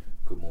like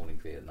Good Morning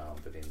Vietnam,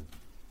 but in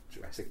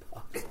Jurassic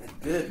Park.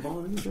 Good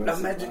morning,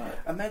 Jurassic Park.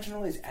 Imagine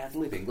all his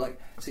ad-libbing. Like,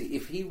 see,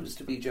 if he was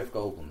to be Jeff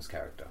Goldblum's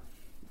character,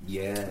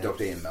 yeah,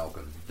 Dr. Ian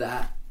Malcolm,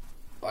 that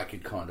I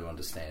could kind of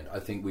understand. I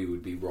think we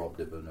would be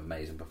robbed of an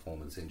amazing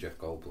performance in Jeff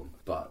Goldblum,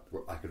 but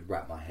I could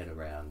wrap my head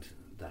around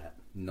that.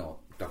 Not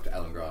Dr.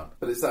 Alan Grant.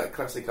 But it's that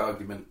classic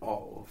argument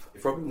of,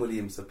 if Robin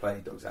Williams had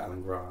played Dr.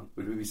 Alan Grant,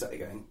 would we be sat there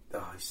going,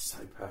 oh, he's so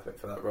perfect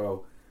for that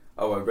role?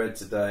 Oh, I read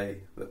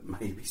today that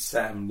maybe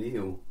Sam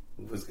Neill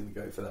was going to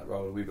go for that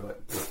role, and we'd be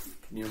like,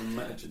 can you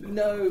imagine it?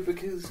 No,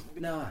 because,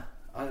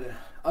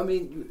 I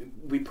mean,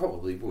 we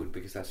probably would,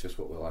 because that's just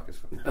what we're like as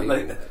fucking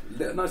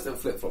people. Nice little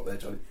flip-flop there,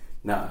 Johnny.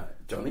 Nah,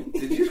 Johnny?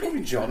 Did you just call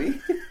me Johnny?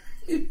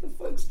 Who the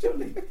fuck's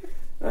Johnny?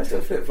 Nice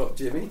little flip-flop,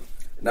 Jimmy.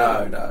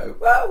 No.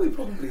 Well, we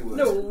probably would.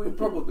 No, we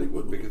probably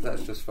would, because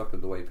that's just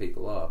fucking the way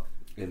people are.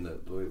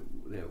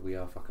 We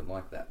are fucking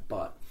like that.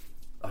 But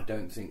I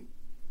don't think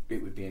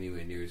it would be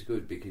anywhere near as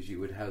good, because you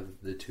would have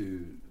the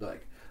two.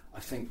 Like, I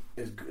think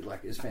as good,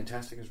 as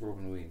fantastic as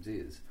Robin Williams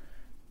is,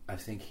 I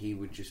think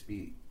him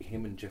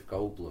and Jeff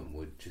Goldblum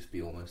would just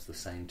be almost the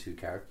same two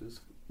characters.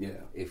 Yeah.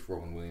 If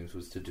Robin Williams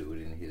was to do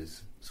it in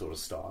his sort of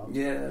style.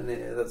 Yeah,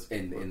 that's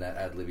in that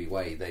ad-libby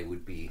way, they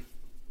would be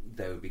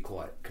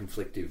quite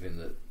conflictive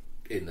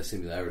in the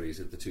similarities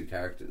of the two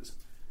characters.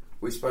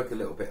 We spoke a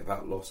little bit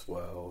about Lost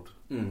World,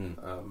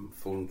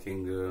 Fallen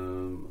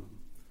Kingdom,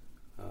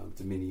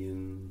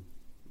 Dominion.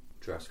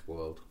 Jurassic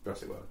World.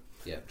 Jurassic World.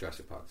 Yeah,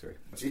 Jurassic Park 3.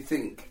 Do you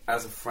think,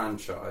 as a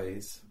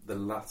franchise, the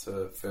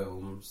latter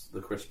films, the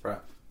Chris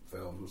Pratt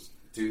films,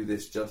 do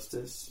this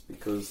justice?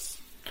 Because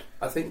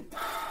I think,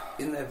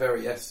 in their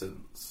very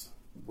essence,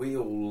 we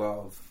all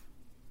love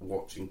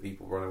watching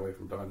people run away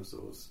from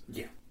dinosaurs.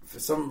 Yeah. For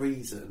some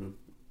reason,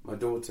 my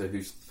daughter,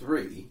 who's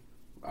 3,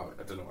 I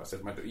don't know what I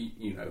said, my daughter,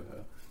 you know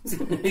her.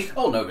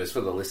 Oh no, but it's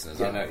for the listeners.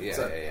 Yeah. I know. Yeah,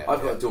 So yeah.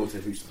 I've got a daughter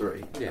who's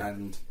 3, Yeah.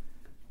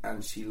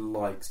 and she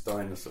likes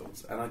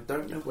dinosaurs, and I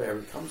don't know where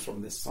it comes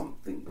from. There's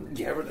something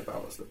inherent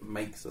about us that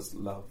makes us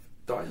love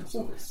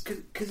dinosaurs.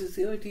 Because it's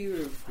the idea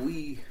of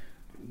we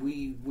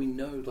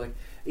know, like,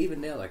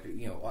 even now, like,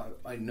 you know,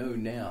 I know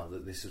now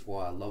that this is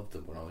why I loved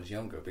them when I was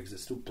younger, because it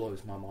still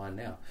blows my mind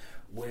now.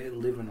 We're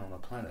living on a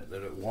planet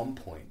that at one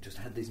point just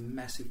had these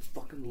massive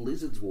fucking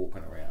lizards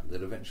walking around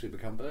that eventually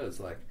become birds,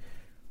 like.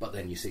 But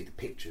then you see the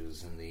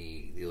pictures and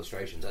the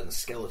illustrations and the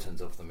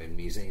skeletons of them in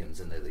museums,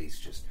 and they're these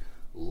just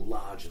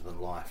larger than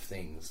life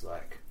things.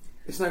 Like,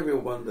 It's no real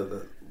wonder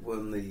that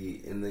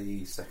in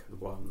the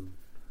second one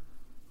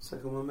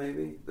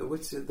maybe, the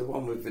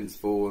one with Vince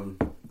Vaughn.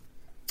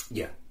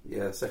 yeah,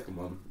 Yeah, second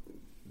one.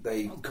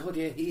 oh god,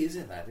 yeah, he is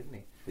in that, isn't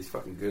he? He's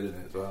fucking good in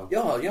it as well.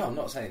 Yeah, I'm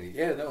not saying it.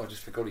 Yeah, no, I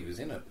just forgot he was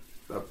in it.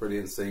 That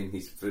brilliant scene.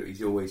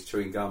 He's always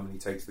chewing gum, and he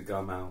takes the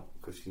gum out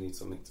because she needs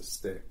something to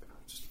stick.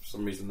 Just for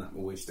some reason, that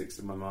always sticks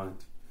in my mind.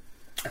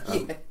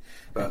 Yeah,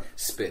 But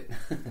spit.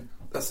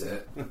 that's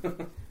it.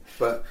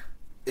 But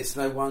it's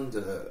no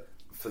wonder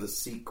for the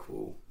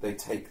sequel they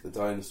take the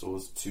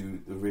dinosaurs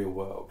to the real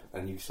world,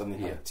 and you suddenly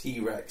have Yeah. a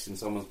T-Rex in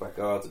someone's back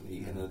garden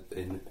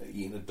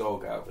eating a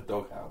dog out of a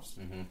doghouse.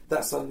 Mm-hmm.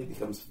 That suddenly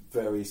becomes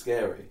very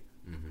scary,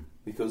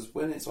 because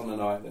when it's on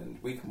an island,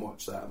 we can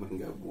watch that and we can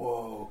go,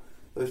 "Whoa,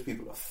 those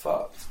people are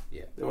fucked."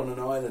 Yeah. They're on an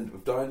island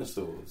with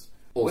dinosaurs.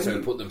 Also, When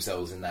you- put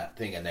themselves in that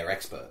thing, and they're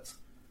experts.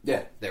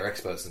 Yeah. They're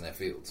experts in their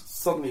fields.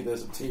 Suddenly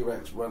there's a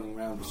T-Rex running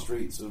around the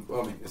streets of...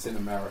 Well, I mean, it's in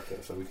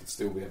America, so we could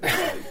still be able to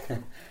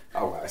like...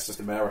 oh, well, it's just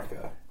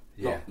America.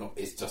 Yeah. Not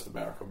it's just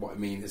America. What I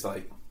mean is,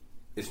 like,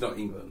 it's not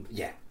England.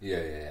 Yeah.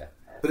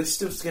 But it's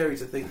still scary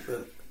to think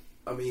that...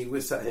 I mean, we're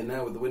sat here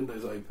now with the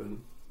windows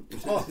open.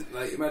 Oh.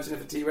 Like, imagine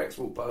if a T-Rex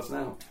walked past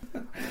now. Do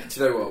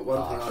you know what?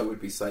 One thing Gosh. I would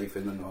be safe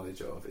in the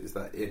knowledge of is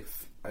that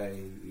if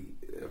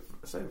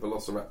say a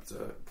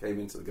velociraptor came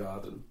into the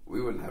garden, we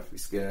wouldn't have to be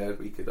scared.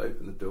 We could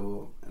open the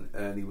door and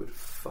Ernie would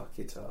fuck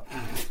it up.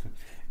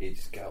 He'd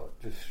just go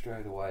just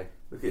straight away.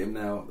 Look at him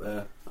now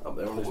up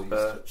there on his Poised.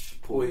 perch.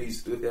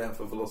 Poised. Look out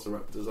for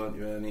velociraptors, aren't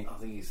you, Ernie? I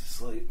think he's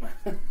asleep.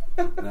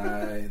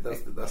 No,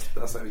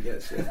 that's how he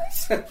gets you.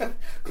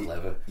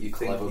 Clever. You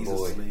Clever think he's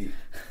boy. asleep.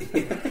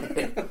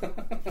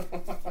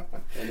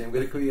 And then I'm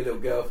going to call you a little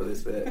girl for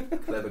this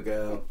bit. Clever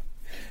girl.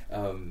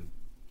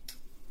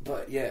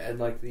 But yeah, and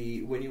like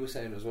when you were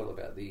saying as well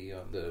about the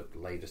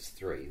latest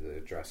 3,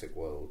 the Jurassic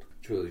World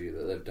trilogy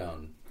that they've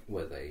done,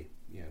 where they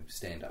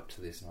stand up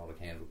to this and hold a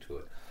candle to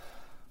it.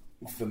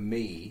 For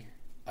me,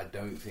 I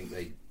don't think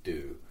they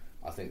do.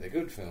 I think they're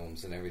good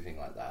films and everything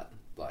like that.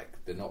 Like,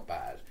 they're not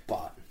bad,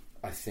 but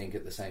I think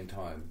at the same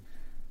time,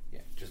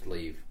 just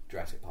leave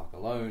Jurassic Park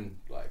alone.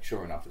 Like,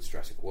 sure enough, it's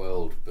Jurassic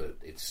World, but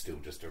it's still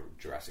just a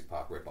Jurassic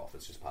Park rip-off.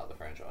 It's just part of the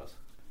franchise.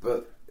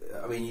 But,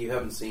 I mean, you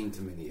haven't seen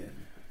Dominion,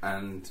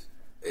 and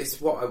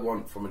it's what I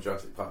want from a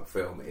Jurassic Park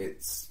film.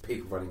 It's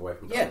people running away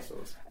from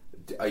dinosaurs.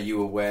 Are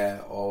you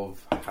aware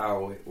of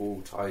how it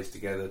all ties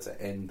together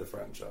to end the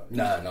franchise?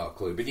 No, not a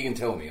clue. But you can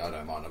tell me. I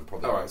don't mind. I'm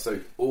probably... Alright, so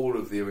all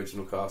of the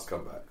original cast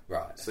come back.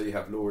 Right. So you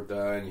have Laura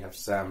Dern, you have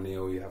Sam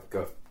Neill, you have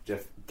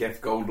Jeff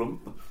Goldblum.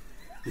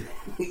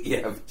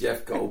 You have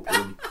Jeff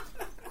Goldblum,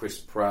 Chris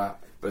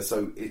Pratt. But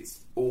so it's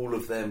all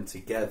of them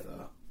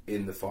together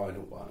in the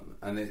final one.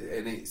 And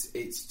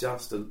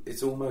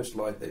it's almost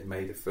like they've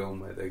made a film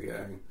where they're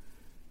going,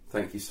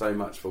 thank you so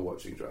much for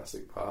watching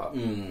Jurassic Park.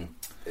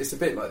 It's a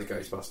bit like the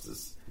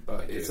Ghostbusters,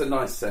 but it's a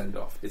nice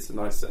send-off.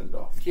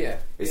 Yeah.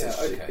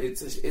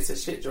 It's a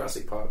shit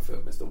Jurassic Park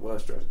film. It's the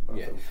worst Jurassic Park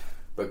film.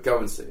 But go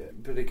and see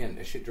it. But again,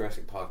 a shit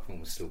Jurassic Park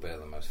film is still better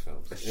than most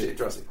films. A shit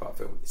Jurassic Park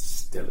film is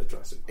still a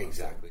Jurassic Park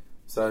Exactly. film.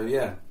 So,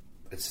 yeah.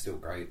 It's still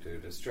great,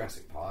 dude. It's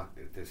Jurassic Park.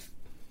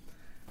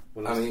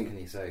 What else can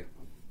you say?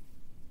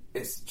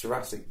 It's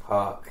Jurassic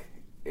Park.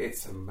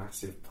 It's a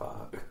massive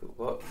park.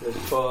 What could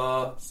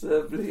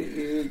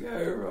possibly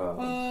go wrong?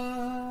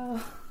 I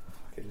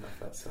fucking love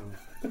that song.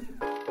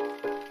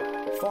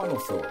 Final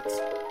thoughts.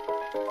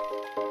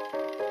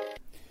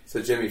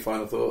 So, Jimmy,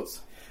 final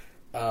thoughts?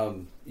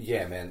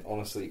 Yeah, man.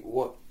 Honestly,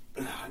 what?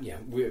 Yeah,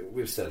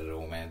 we've said it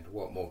all, man.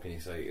 What more can you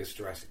say? It's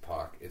Jurassic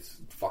Park. It's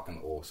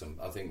fucking awesome.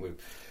 I think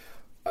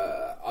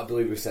I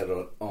believe we've said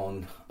it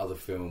on other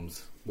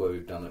films where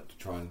we've done it to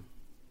try and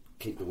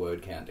keep the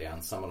word count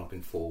down. Sum it up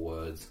in 4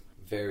 words.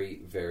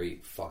 Very, very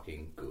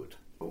fucking good.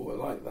 Oh, I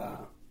like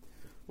that.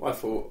 My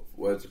 4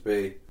 words would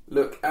be,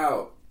 look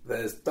out,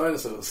 there's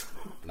dinosaurs.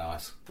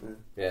 Nice.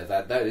 Yeah,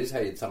 that is how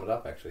you'd sum it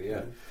up, actually,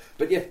 yeah.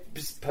 But yeah,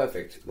 just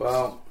perfect.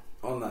 Well,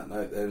 on that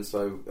note then,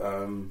 so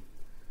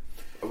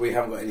we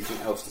haven't got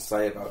anything else to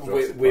say about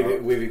Jurassic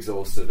Park. We've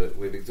exhausted it.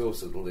 We've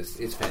exhausted the list.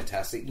 It's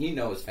fantastic. You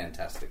know it's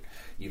fantastic.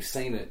 You've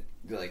seen it.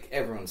 Like,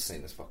 everyone's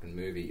seen this fucking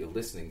movie. You're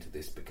listening to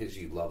this because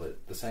you love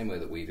it the same way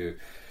that we do.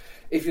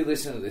 If you're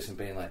listening to this and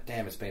being like,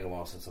 damn, it's been a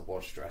while since I've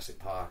watched Jurassic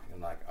Park,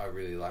 and like, I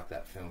really like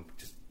that film,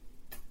 just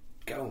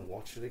go and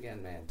watch it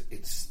again, man.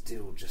 It's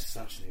still just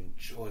such an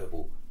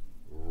enjoyable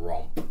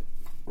romp.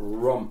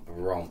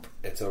 Romp.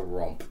 It's a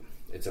romp.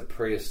 It's a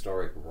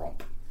prehistoric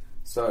romp.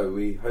 So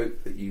we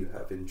hope that you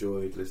have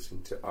enjoyed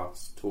listening to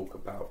us talk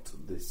about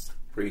this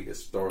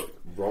prehistoric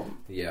romp.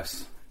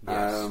 Yes.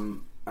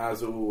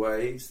 As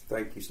always,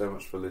 thank you so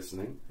much for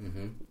listening.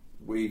 Mm-hmm.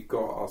 We've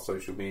got our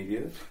social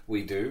media.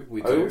 We do.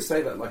 I always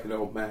say that like an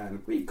old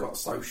man. We've got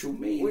social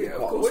media.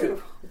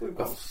 We've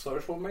got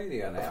social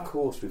media now. Of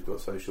course we've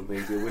got social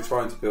media. We're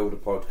trying to build a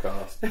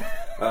podcast.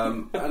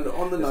 And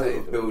on the note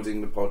of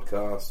building the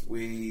podcast,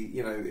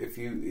 if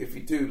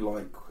you do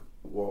like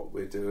what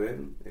we're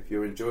doing, if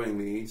you're enjoying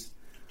these,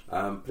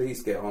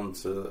 please get on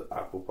to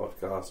Apple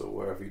Podcasts or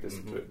wherever you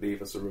listen to it.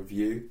 Leave us a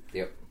review.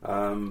 Yep.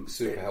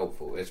 Super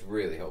helpful. It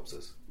really helps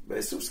us. But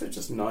it's also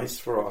just nice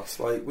for us.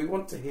 Like, we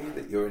want to hear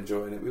that you're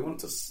enjoying it. We want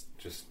to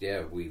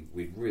we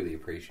really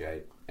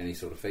appreciate any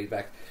sort of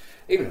feedback.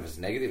 Even if it's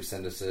negative,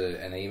 send us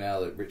an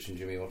email at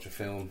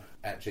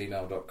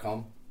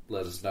richandjimmywatchafilm@gmail.com.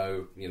 Let us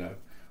know,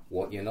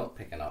 what you're not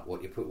picking up,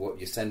 what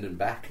you're sending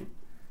back.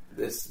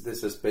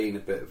 This has been a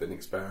bit of an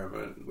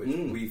experiment, which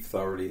we've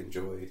thoroughly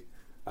enjoyed.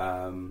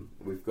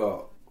 We've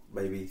got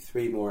maybe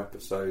 3 more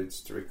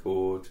episodes to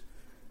record,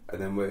 and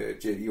then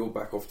you're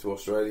back off to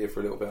Australia for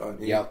a little bit,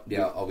 aren't you?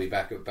 Yeah, I'll be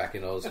back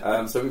in Oz.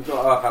 So we've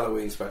got our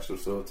Halloween special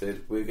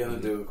sorted. We're going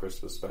to do a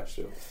Christmas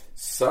special.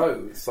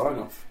 So, sign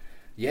off.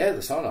 Yeah,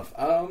 the sign off.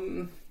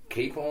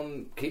 Keep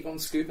on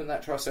scooping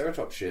that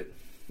Triceratops shit.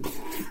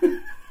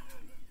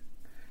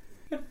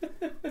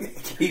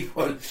 Keep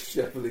on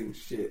shoveling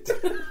shit.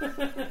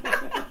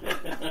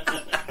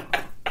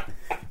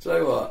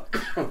 So what?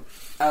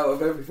 Out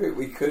of everything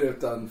we could have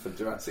done for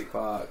Jurassic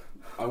Park,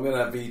 I'm going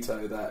to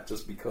veto that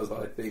just because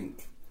I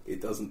think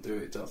it doesn't do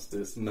it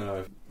justice.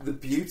 No. The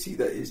beauty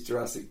that is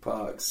Jurassic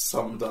Park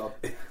summed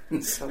up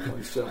in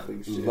someone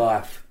shoveling shit.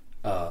 Life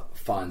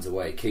finds a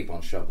way. Keep on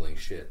shoveling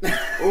shit.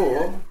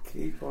 Or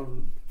keep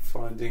on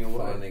finding a way.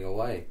 Finding a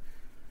way.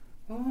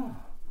 Oh,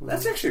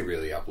 that's actually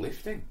really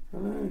uplifting. I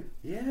know.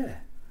 Yeah.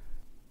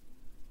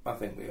 I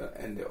think we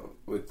end it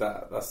with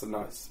that. That's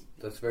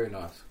very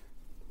nice.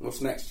 What's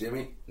next,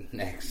 Jimmy?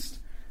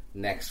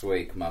 Next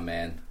week, my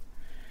man.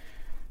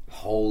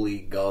 Holy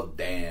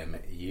goddamn,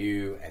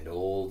 you and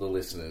all the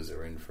listeners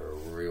are in for a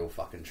real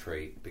fucking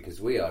treat,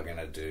 because we are going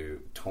to do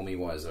Tommy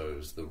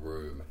Wiseau's The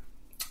Room,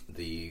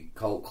 the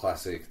cult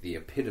classic, the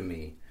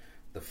epitome,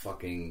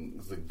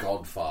 the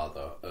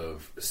godfather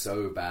of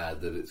so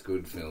bad that it's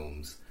good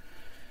films.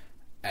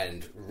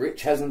 And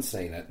Rich hasn't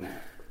seen it.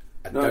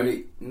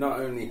 Not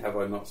only have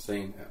I not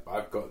seen it,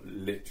 I've got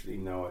literally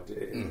no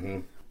idea. Mm-hmm.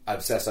 I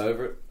obsess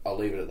over it. I'll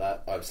leave it at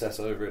that. I obsess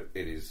over it.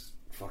 It is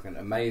fucking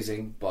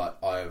amazing, but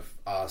I've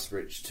asked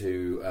Rich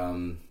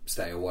to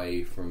stay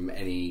away from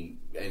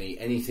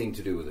anything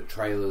to do with the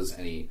trailers,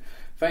 any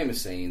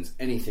famous scenes,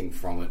 anything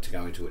from it, to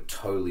go into it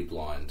totally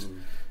blind.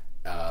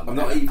 I'm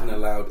not even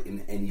allowed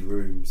in any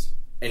rooms.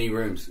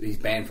 He's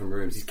banned from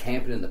rooms. He's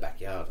camping in the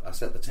backyard. I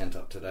set the tent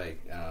up today.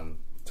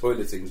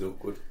 Toileting's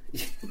awkward.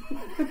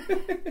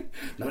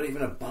 Not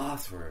even a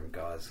bathroom,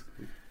 guys.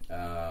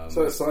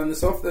 So sign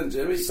this off then,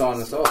 Jimmy.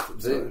 Sign us off.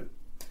 That's it.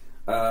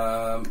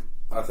 I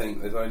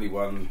think there's only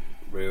one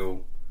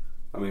real...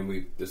 I mean,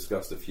 we've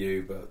discussed a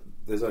few, but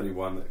there's only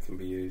one that can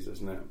be used,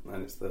 isn't it?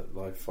 And it's that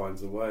life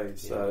finds a way.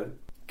 So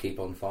keep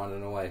on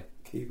finding a way.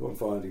 Keep on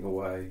finding a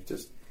way.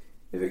 Just,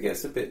 if it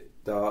gets a bit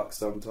dark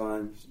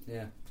sometimes,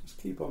 just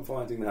keep on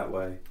finding that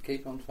way.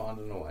 Keep on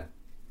finding a way.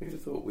 Who'd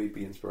have thought we'd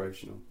be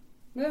inspirational?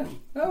 Yeah,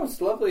 no,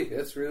 it's lovely.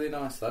 It's really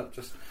nice. That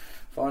just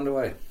find a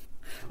way.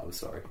 I'm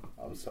sorry.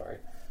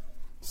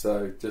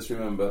 So just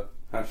remember,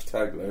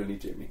 #Lonely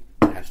Jimmy.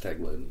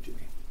 #Lonely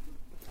Jimmy.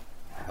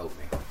 Help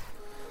me.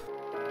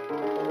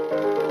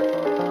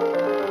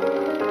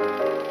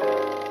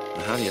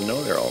 How do you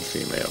know they're all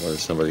female? Or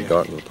does somebody go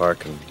out in the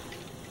park and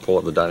pull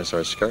up the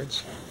dinosaurs'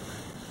 skirts?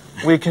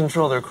 We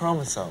control their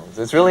chromosomes.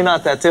 It's really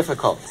not that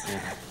difficult.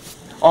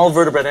 All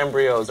vertebrate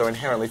embryos are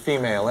inherently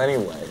female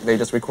anyway. They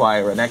just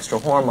require an extra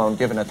hormone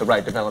given at the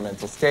right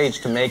developmental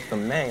stage to make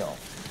them male.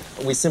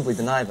 We simply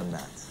deny them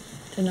that.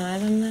 Deny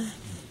them that?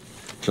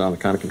 John, the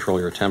kind of control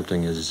you're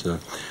attempting is,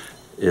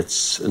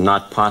 it's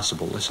not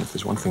possible. Listen, if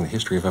there's one thing the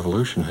history of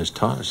evolution has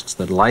taught us, it's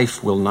that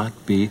life will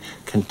not be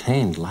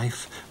contained.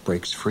 Life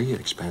breaks free,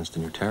 it expands to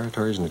new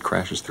territories, and it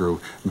crashes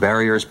through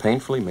barriers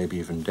painfully, maybe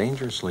even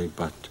dangerously,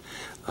 but,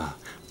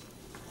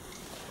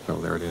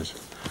 there it is.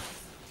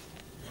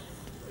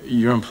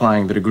 You're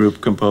implying that a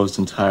group composed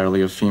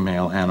entirely of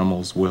female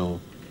animals will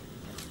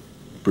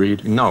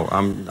breed? No,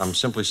 I'm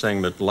simply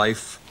saying that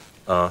life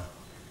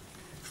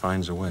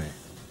finds a way.